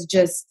there was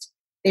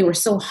they were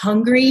so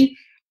hungry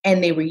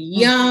and they were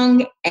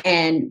young,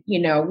 and,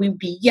 we'd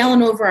be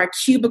yelling over our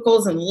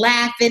cubicles and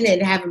laughing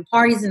and having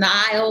parties in the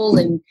aisle.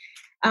 And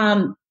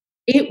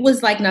it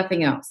was like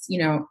nothing else,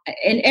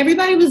 and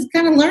everybody was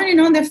kind of learning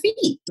on their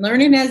feet,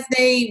 learning as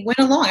they went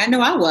along. I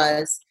know I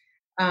was,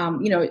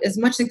 as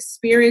much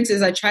experience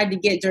as I tried to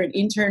get during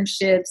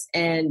internships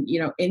and,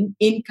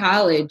 in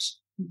college,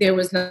 there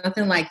was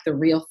nothing like the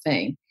real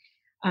thing.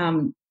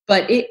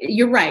 But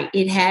you're right.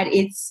 It had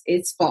its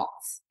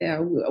faults.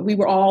 We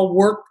were all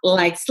worked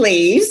like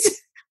slaves,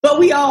 but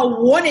we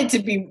all wanted to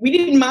be. We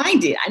didn't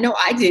mind it. I know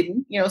I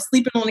didn't.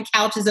 Sleeping on the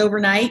couches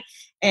overnight,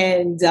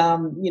 and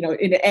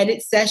in an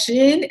edit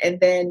session, and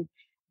then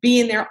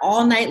being there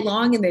all night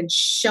long, and then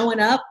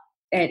showing up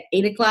at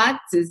 8:00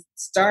 to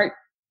start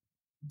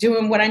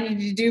doing what I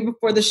needed to do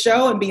before the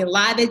show, and being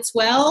live at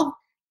 12.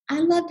 I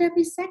loved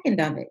every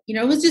second of it. You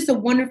know, it was just a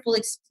wonderful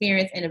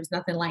experience, and it was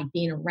nothing like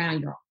being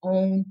around your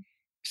own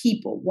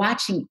people,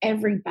 watching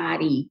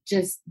everybody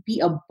just be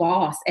a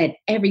boss at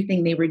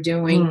everything they were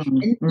doing.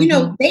 And, you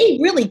know, they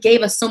really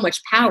gave us so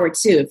much power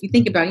too. If you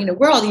think about, you know,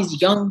 we're all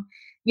these young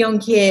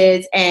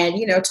kids and,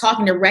 you know,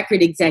 talking to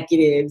record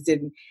executives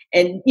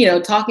and, you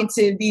know, talking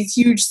to these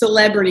huge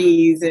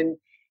celebrities, and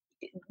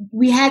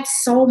we had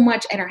so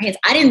much at our hands.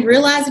 I didn't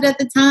realize it at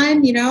the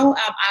time. You know,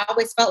 I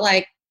always felt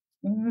like,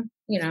 you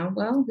know,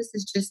 well, this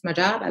is just my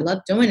job. I love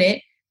doing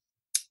it,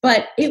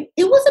 but it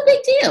was a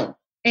big deal.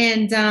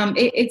 And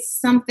it's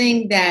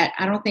something that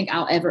I don't think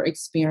I'll ever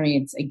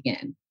experience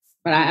again.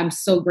 But I'm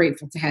so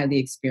grateful to have the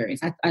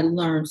experience. I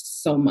learned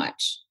so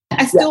much.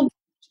 I still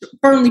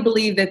firmly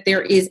believe that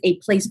there is a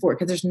place for it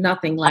because there's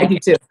nothing like I do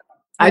too.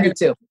 I do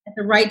too. At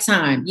the right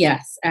time.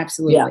 Yes,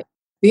 absolutely. Yeah.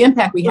 The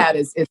impact we had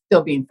is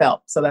still being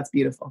felt. So that's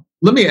beautiful.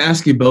 Let me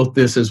ask you both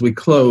this as we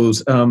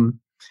close. And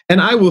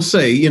I will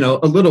say, you know,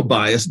 a little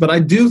biased, but I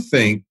do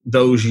think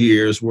those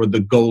years were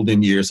the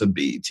golden years of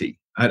BET.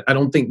 I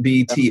don't think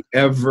BET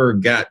ever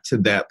got to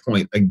that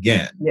point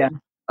again. Yeah.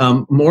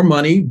 More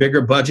money,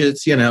 bigger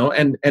budgets, you know,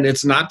 and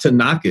it's not to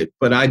knock it,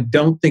 but I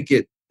don't think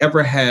it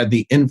ever had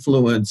the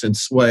influence and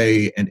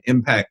sway and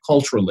impact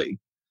culturally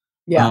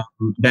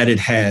that it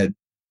had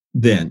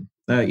then.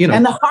 You know,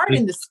 and the heart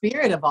and the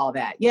spirit of all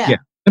that. Yeah.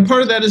 And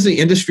part of that is the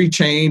industry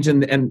change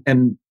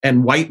and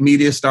white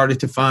media started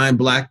to find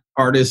Black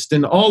artists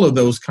and all of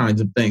those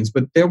kinds of things.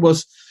 But there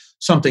was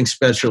something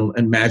special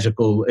and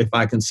magical, if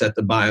I can set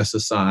the bias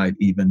aside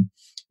even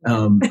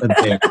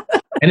there.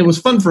 And it was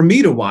fun for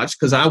me to watch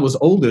because I was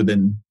older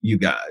than you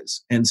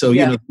guys. And so,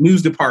 you know, the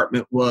news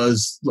department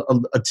was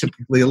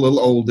typically a little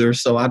older.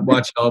 So I'd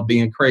watch y'all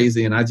being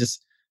crazy. And I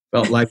just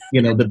felt like,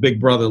 you know, the big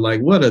brother,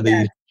 like, what are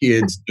these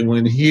kids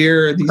doing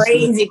here? These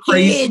crazy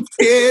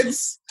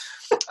kids.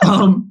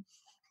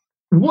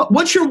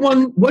 What's your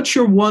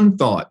one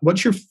thought?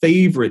 What's your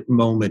favorite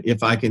moment,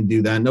 if I can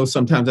do that? I know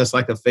sometimes that's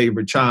like a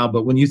favorite child,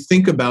 but when you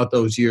think about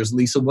those years,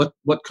 Lisa,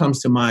 what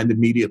comes to mind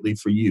immediately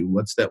for you?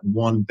 What's that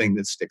one thing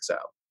that sticks out?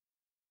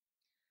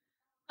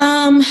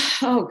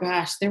 Oh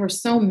gosh, there were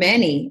so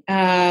many.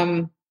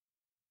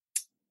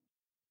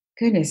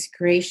 Goodness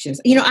gracious.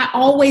 You know, I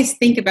always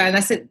think about, and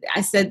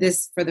I said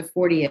this for the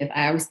 40th,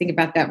 I always think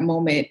about that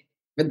moment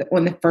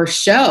on the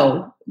first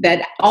show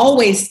that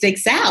always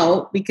sticks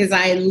out because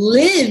I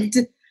lived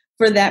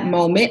for that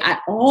moment. I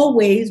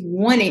always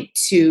wanted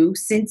to,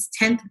 since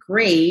 10th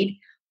grade,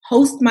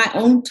 host my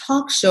own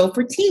talk show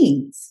for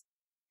teens.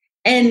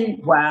 And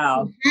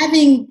wow,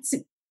 I'm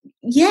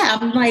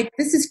like,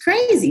 this is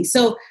crazy.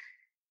 So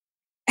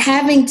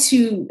having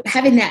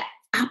that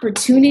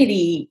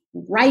opportunity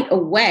right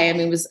away, I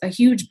mean, it was a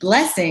huge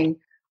blessing,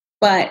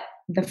 but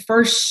the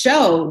first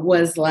show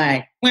was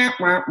like, wah,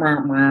 wah, wah,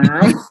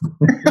 wah.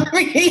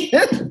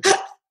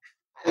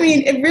 I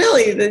mean, it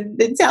really,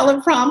 the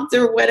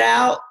teleprompter went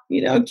out,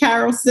 you know,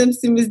 Carol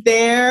Simpson was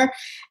there.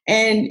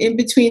 And in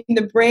between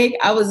the break,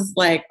 I was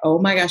like, oh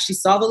my gosh, she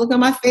saw the look on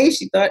my face.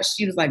 She thought,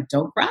 she was like,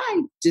 don't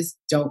cry. Just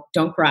don't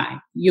cry.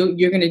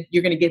 You're going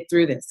to get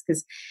through this.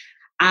 Cause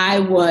I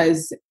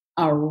was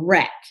a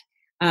wreck.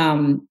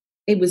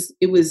 It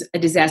was a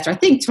disaster. I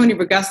think Tony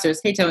Regustos,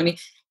 hey Tony,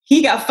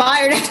 he got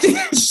fired after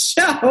that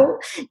show.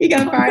 He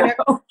got fired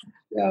after the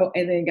show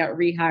and then got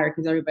rehired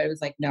because everybody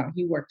was like, no,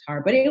 he worked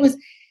hard. But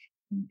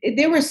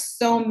there were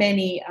so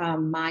many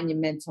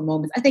monumental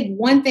moments. I think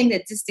one thing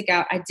that did stick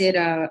out, I did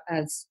a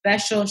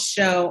special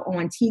show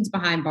on Teens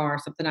Behind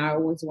Bars, something I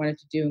always wanted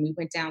to do. And we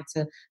went down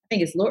to, I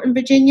think it's Lorton,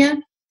 Virginia,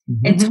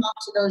 and talked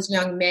to those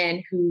young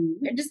men who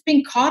had just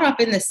been caught up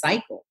in the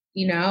cycle,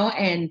 you know,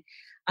 and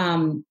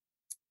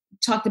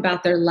talked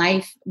about their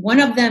life. One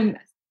of them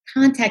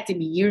contacted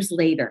me years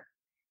later,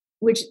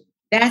 which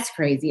that's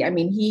crazy. I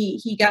mean,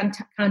 he got in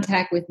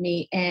contact with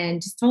me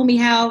and just told me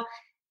how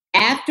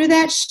after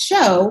that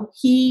show,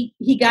 he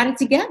got it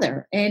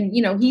together. And,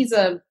 you know, he's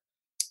a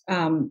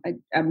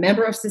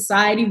member of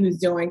society who's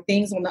doing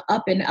things on the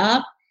up and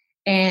up.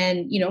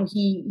 And, you know,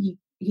 he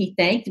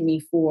thanked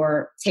me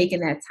for taking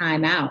that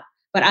time out.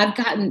 But I've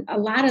gotten a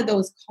lot of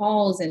those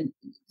calls and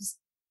just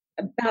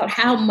about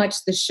how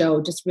much the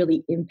show just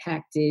really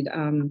impacted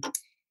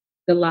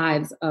the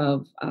lives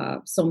of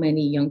so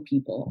many young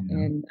people.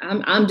 Mm-hmm.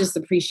 And I'm just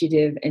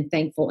appreciative and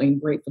thankful and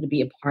grateful to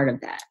be a part of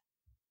that.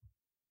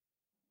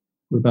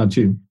 What about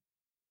you?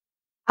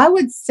 I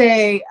would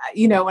say,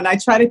 you know, when I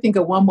try to think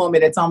of one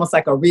moment, it's almost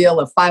like a reel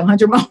of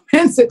 500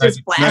 moments that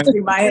just flash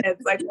through my head.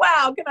 It's like,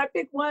 wow, can I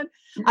pick one?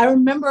 I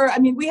remember, I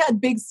mean, we had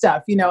big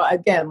stuff, you know,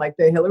 again, like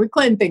the Hillary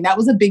Clinton thing. That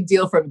was a big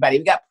deal for everybody.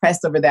 We got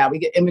pressed over that. We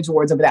get Image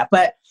Awards over that.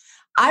 But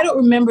I don't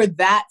remember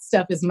that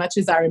stuff as much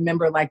as I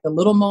remember like the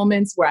little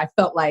moments where I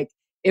felt like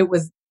it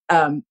was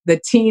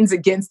the teens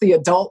against the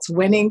adults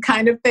winning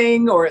kind of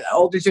thing, or the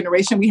older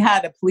generation. We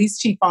had a police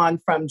chief on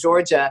from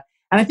Georgia,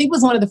 And I think it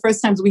was one of the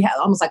first times we had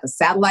almost like a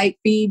satellite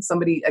feed,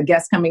 a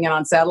guest coming in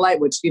on satellite,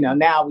 which,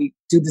 now we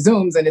do the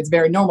Zooms and it's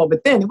very normal.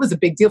 But then it was a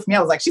big deal for me.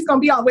 I was like, she's going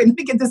to be on, wait, let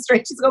me get this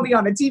straight. She's going to be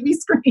on a TV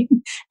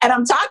screen and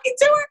I'm talking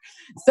to her.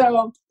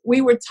 So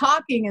we were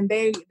talking and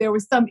there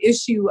was some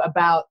issue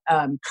about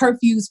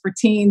curfews for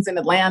teens in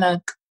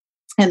Atlanta.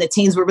 And the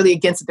teens were really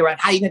against it. They were like,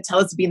 how are you going to tell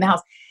us to be in the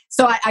house?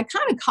 So I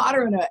kind of caught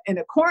her in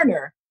a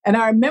corner. And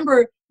I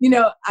remember,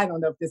 I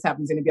don't know if this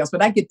happens to anybody else,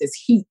 but I get this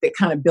heat that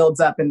kind of builds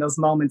up in those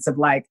moments of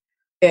like,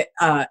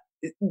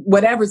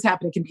 whatever's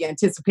happening can be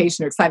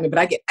anticipation or excitement, but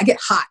I get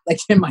hot like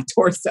in my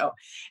torso.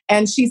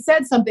 And she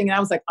said something and I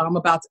was like, I'm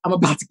about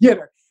to get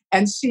her.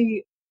 And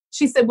she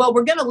said, well,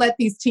 we're going to let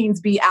these teens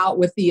be out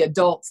with the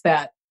adults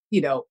that,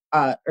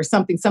 or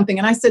something.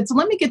 And I said, so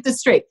let me get this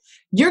straight.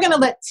 You're going to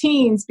let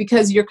teens,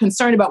 because you're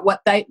concerned about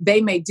what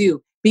they may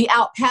do, be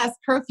out past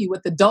curfew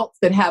with adults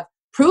that have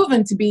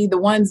proven to be the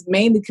ones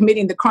mainly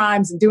committing the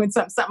crimes and doing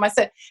something. I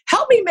said,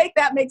 help me make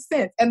that make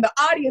sense. And the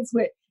audience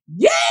went,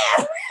 yeah,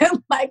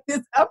 and like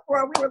this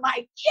uproar. We were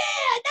like,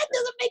 yeah, that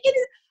doesn't make any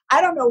sense. I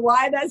don't know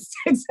why that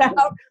sticks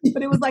out,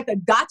 but it was like a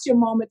gotcha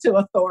moment to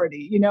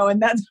authority,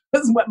 and that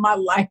was what my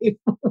life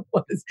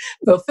was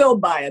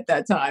fulfilled by at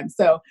that time.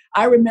 So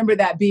I remember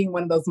that being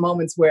one of those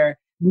moments where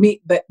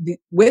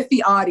with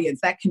the audience,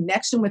 that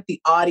connection with the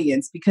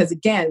audience, because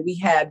again, we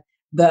had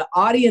the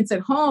audience at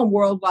home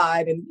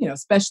worldwide and,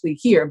 especially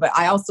here, but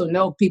I also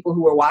know people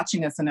who were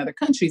watching us in other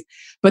countries,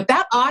 but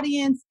that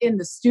audience in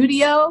the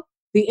studio,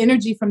 the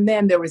energy from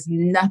them, there was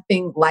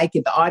nothing like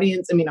it. The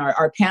audience,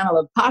 our panel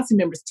of posse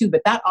members too,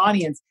 but that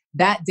audience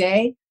that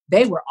day,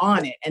 they were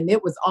on it. And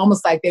it was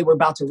almost like they were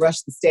about to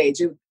rush the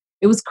stage.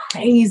 It was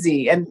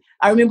crazy. And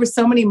I remember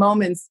so many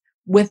moments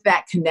with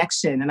that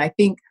connection. And I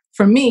think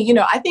for me,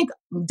 I think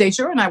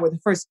Dajour and I were the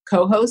first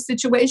co-host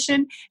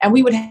situation. And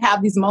we would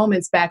have these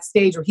moments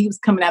backstage where he was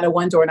coming out of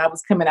one door and I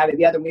was coming out of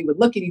the other. And we would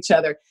look at each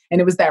other.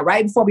 And it was that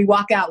right before we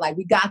walk out, like,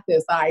 we got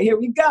this. All right, here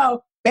we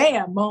go.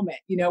 Bam, moment,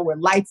 where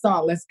lights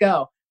on, let's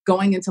go.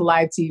 Going into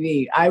live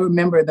TV. I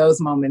remember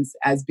those moments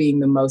as being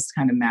the most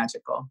kind of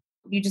magical.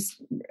 You just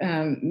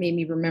made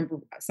me remember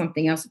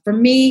something else. For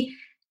me,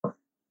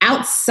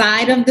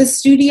 outside of the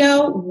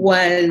studio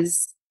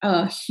was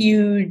a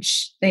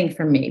huge thing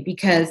for me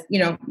because,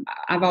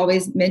 I've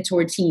always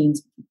mentored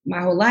teens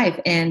my whole life.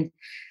 And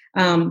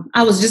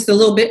I was just a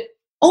little bit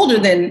older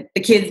than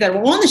the kids that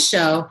were on the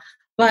show.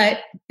 But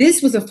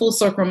this was a full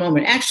circle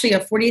moment. Actually, the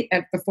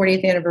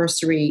 40th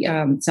anniversary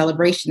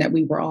celebration that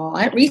we were all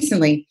at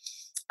recently,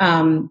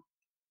 a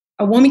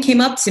woman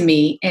came up to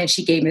me and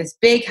she gave me this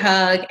big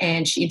hug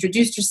and she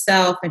introduced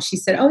herself and she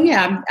said, oh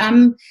yeah,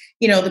 I'm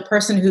the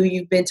person who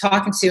you've been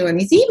talking to in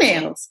these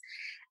emails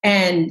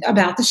and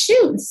about the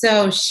shoot.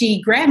 So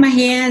she grabbed my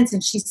hands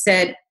and she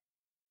said,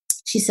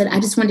 I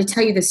just wanted to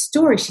tell you this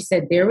story. She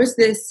said, there was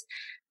this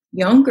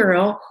young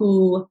girl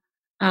who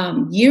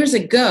years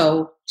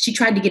ago, she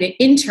tried to get an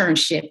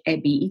internship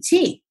at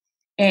BET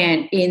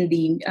and in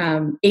the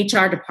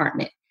HR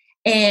department.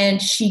 And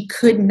she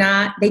could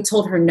not, they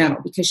told her no,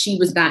 because she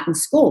was not in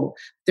school.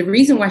 The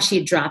reason why she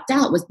had dropped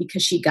out was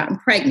because she'd gotten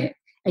pregnant.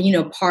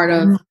 And, part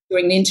of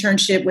doing an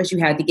internship was you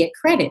had to get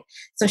credit.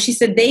 So she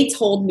said, they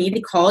told me to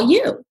call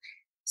you.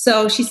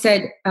 So she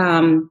said,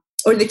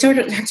 or they told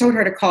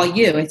her to call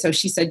you. And so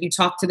she said, you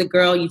talked to the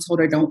girl, you told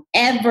her, don't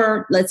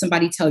ever let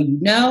somebody tell you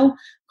no.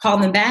 Call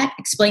them back,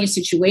 explain your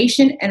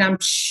situation, and I'm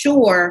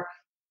sure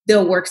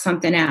they'll work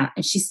something out.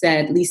 And she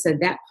said, Lisa,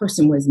 that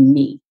person was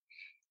me.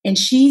 And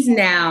she's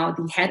now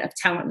the head of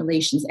talent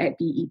relations at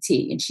BET.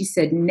 And she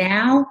said,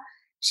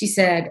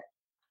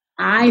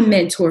 I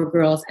mentor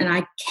girls and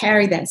I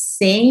carry that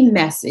same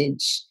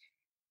message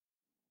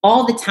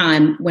all the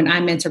time when I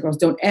mentor girls.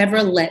 Don't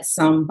ever let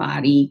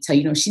somebody tell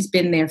you, she's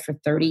been there for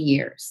 30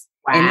 years.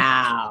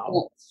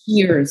 Wow.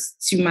 Tears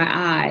to my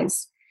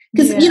eyes.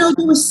 Because,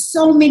 there were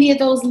so many of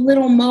those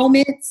little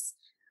moments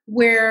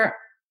where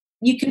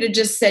you could have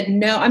just said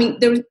no. I mean,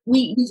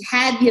 we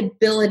had the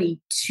ability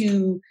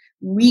to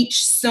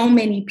reach so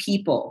many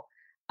people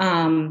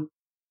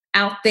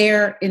out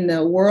there in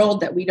the world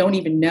that we don't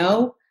even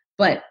know,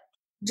 but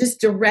just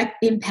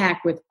direct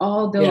impact with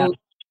all those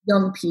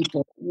young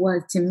people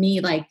was, to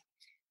me, like,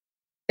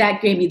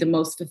 that gave me the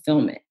most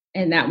fulfillment.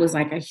 And that was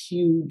like a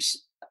huge,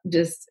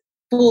 just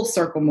full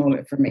circle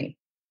moment for me.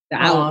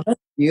 That's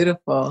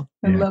beautiful.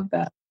 I love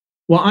that.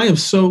 Well, I am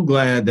so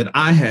glad that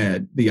I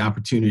had the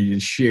opportunity to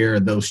share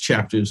those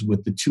chapters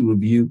with the two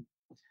of you.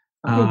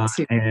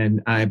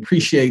 And I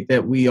appreciate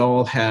that we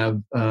all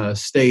have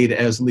stayed,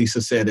 as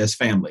Lisa said, as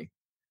family,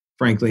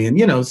 frankly.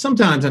 And,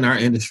 sometimes in our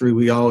industry,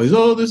 we always,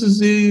 this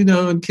is,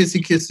 and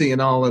kissy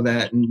and all of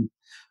that.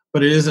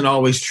 But it isn't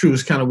always true.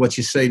 It's kind of what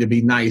you say to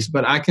be nice.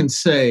 But I can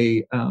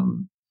say,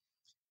 the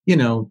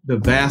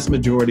vast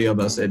majority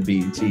of us at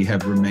BET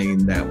have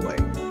remained that way.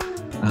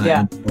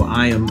 So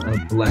I am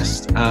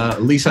blessed.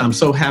 Lisa, I'm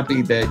so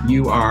happy that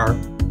you are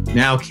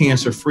now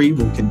cancer-free.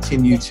 We'll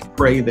continue to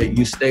pray that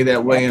you stay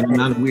that way.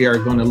 And we are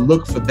going to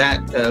look for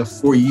that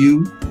for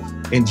you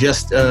in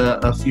just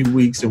a few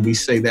weeks, and we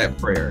say that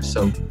prayer.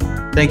 So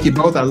thank you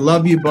both. I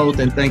love you both,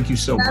 and thank you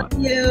so much.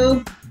 Love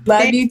you.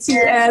 Love you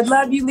too, Ed.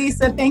 Love you,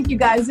 Lisa. Thank you,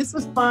 guys. This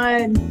was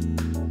fun.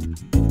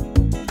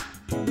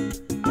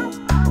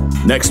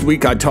 Next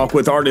week, I talk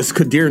with artist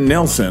Kadir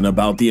Nelson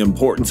about the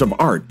importance of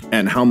art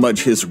and how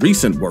much his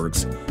recent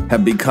works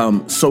have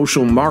become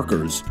social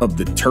markers of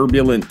the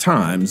turbulent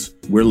times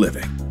we're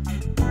living.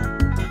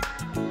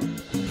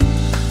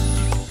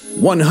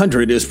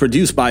 100 is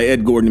produced by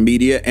Ed Gordon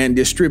Media and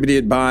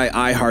distributed by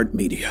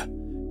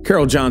iHeartMedia.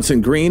 Carol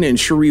Johnson Green and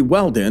Cherie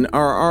Weldon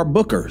are our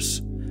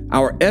bookers.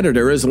 Our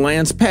editor is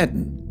Lance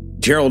Patton.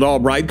 Gerald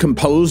Albright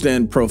composed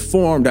and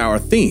performed our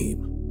theme.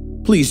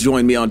 Please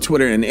join me on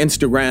Twitter and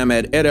Instagram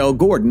at Ed L.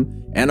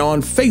 Gordon and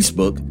on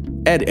Facebook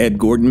at Ed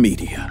Gordon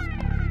Media.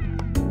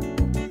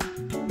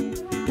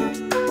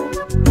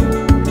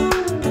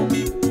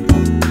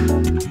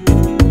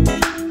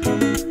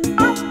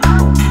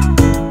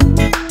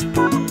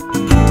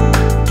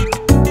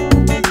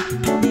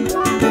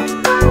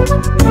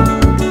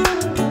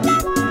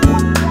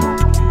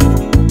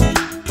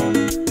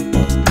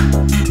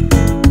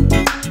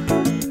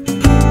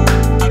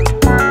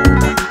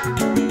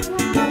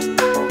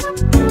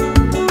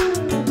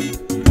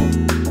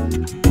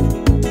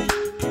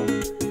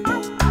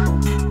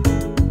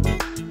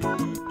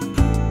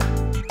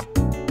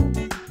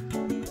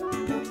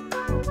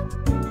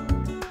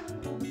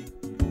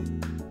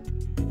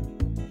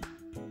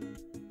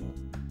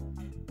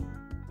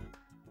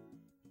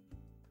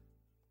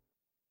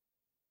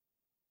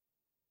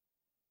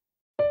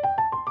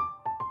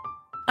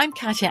 I'm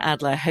Katya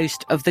Adler,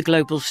 host of The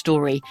Global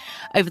Story.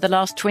 Over the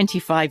last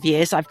 25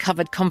 years, I've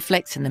covered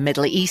conflicts in the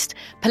Middle East,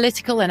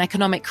 political and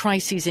economic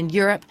crises in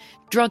Europe,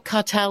 drug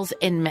cartels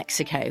in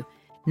Mexico.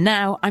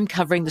 Now I'm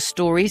covering the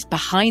stories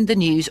behind the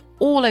news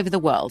all over the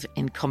world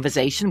in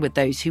conversation with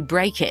those who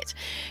break it.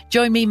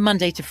 Join me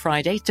Monday to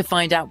Friday to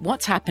find out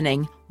what's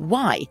happening,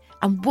 why,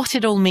 and what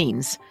it all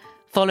means.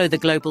 Follow The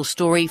Global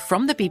Story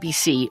from the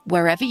BBC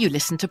wherever you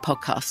listen to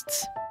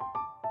podcasts.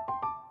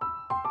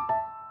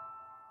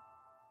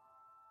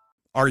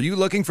 Are you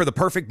looking for the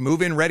perfect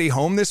move-in ready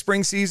home this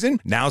spring season?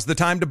 Now's the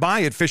time to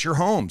buy at Fisher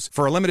Homes.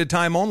 For a limited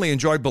time only,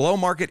 enjoy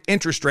below-market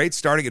interest rates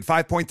starting at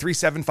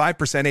 5.375%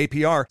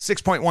 APR,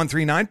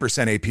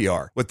 6.139%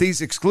 APR. With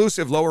these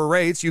exclusive lower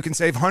rates, you can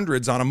save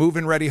hundreds on a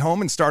move-in ready home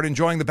and start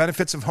enjoying the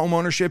benefits of home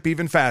ownership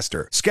even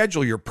faster.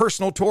 Schedule your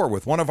personal tour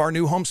with one of our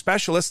new home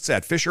specialists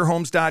at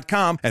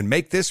FisherHomes.com and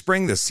make this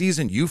spring the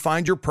season you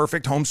find your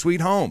perfect home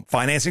sweet home.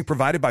 Financing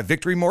provided by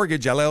Victory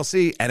Mortgage,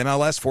 LLC,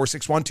 NMLS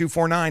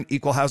 461249,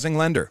 Equal Housing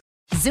Lender.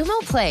 Xumo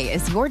Play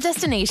is your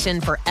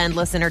destination for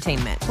endless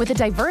entertainment. With a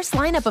diverse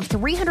lineup of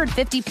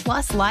 350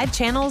 plus live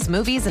channels,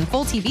 movies, and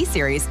full TV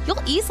series,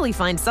 you'll easily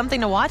find something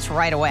to watch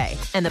right away.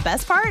 And the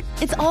best part?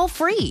 It's all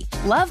free.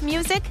 Love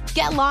music?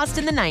 Get lost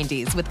in the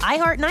 90s with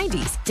iHeart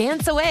 90s.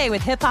 Dance away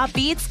with hip-hop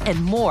beats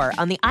and more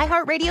on the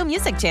iHeartRadio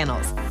music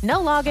channels. No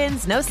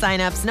logins, no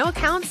signups, no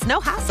accounts, no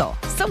hassle.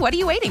 So what are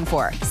you waiting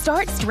for?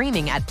 Start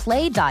streaming at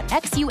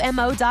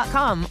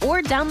play.xumo.com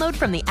or download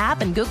from the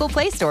app and Google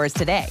Play stores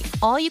today.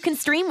 All you can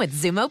stream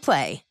with Xumo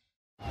Play.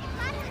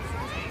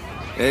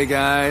 Hey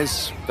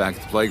guys, back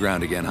at the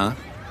playground again, huh?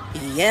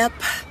 Yep.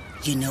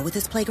 You know what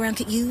this playground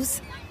could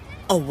use?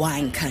 A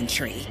wine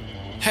country.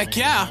 Heck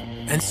yeah,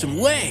 and some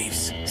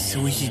waves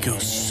so we could go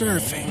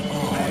surfing.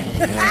 Oh,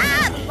 yeah.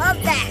 Ah,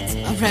 love that.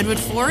 A redwood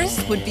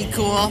forest would be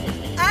cool.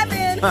 I'm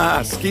in.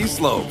 Ah, ski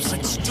slopes.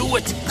 Let's do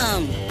it.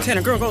 Can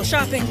a girl go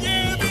shopping?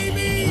 Yeah,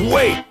 baby.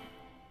 Wait.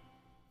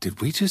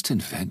 Did we just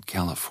invent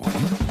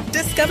California?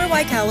 Discover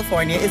why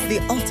California is the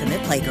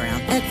ultimate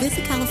playground at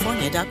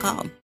visitcalifornia.com.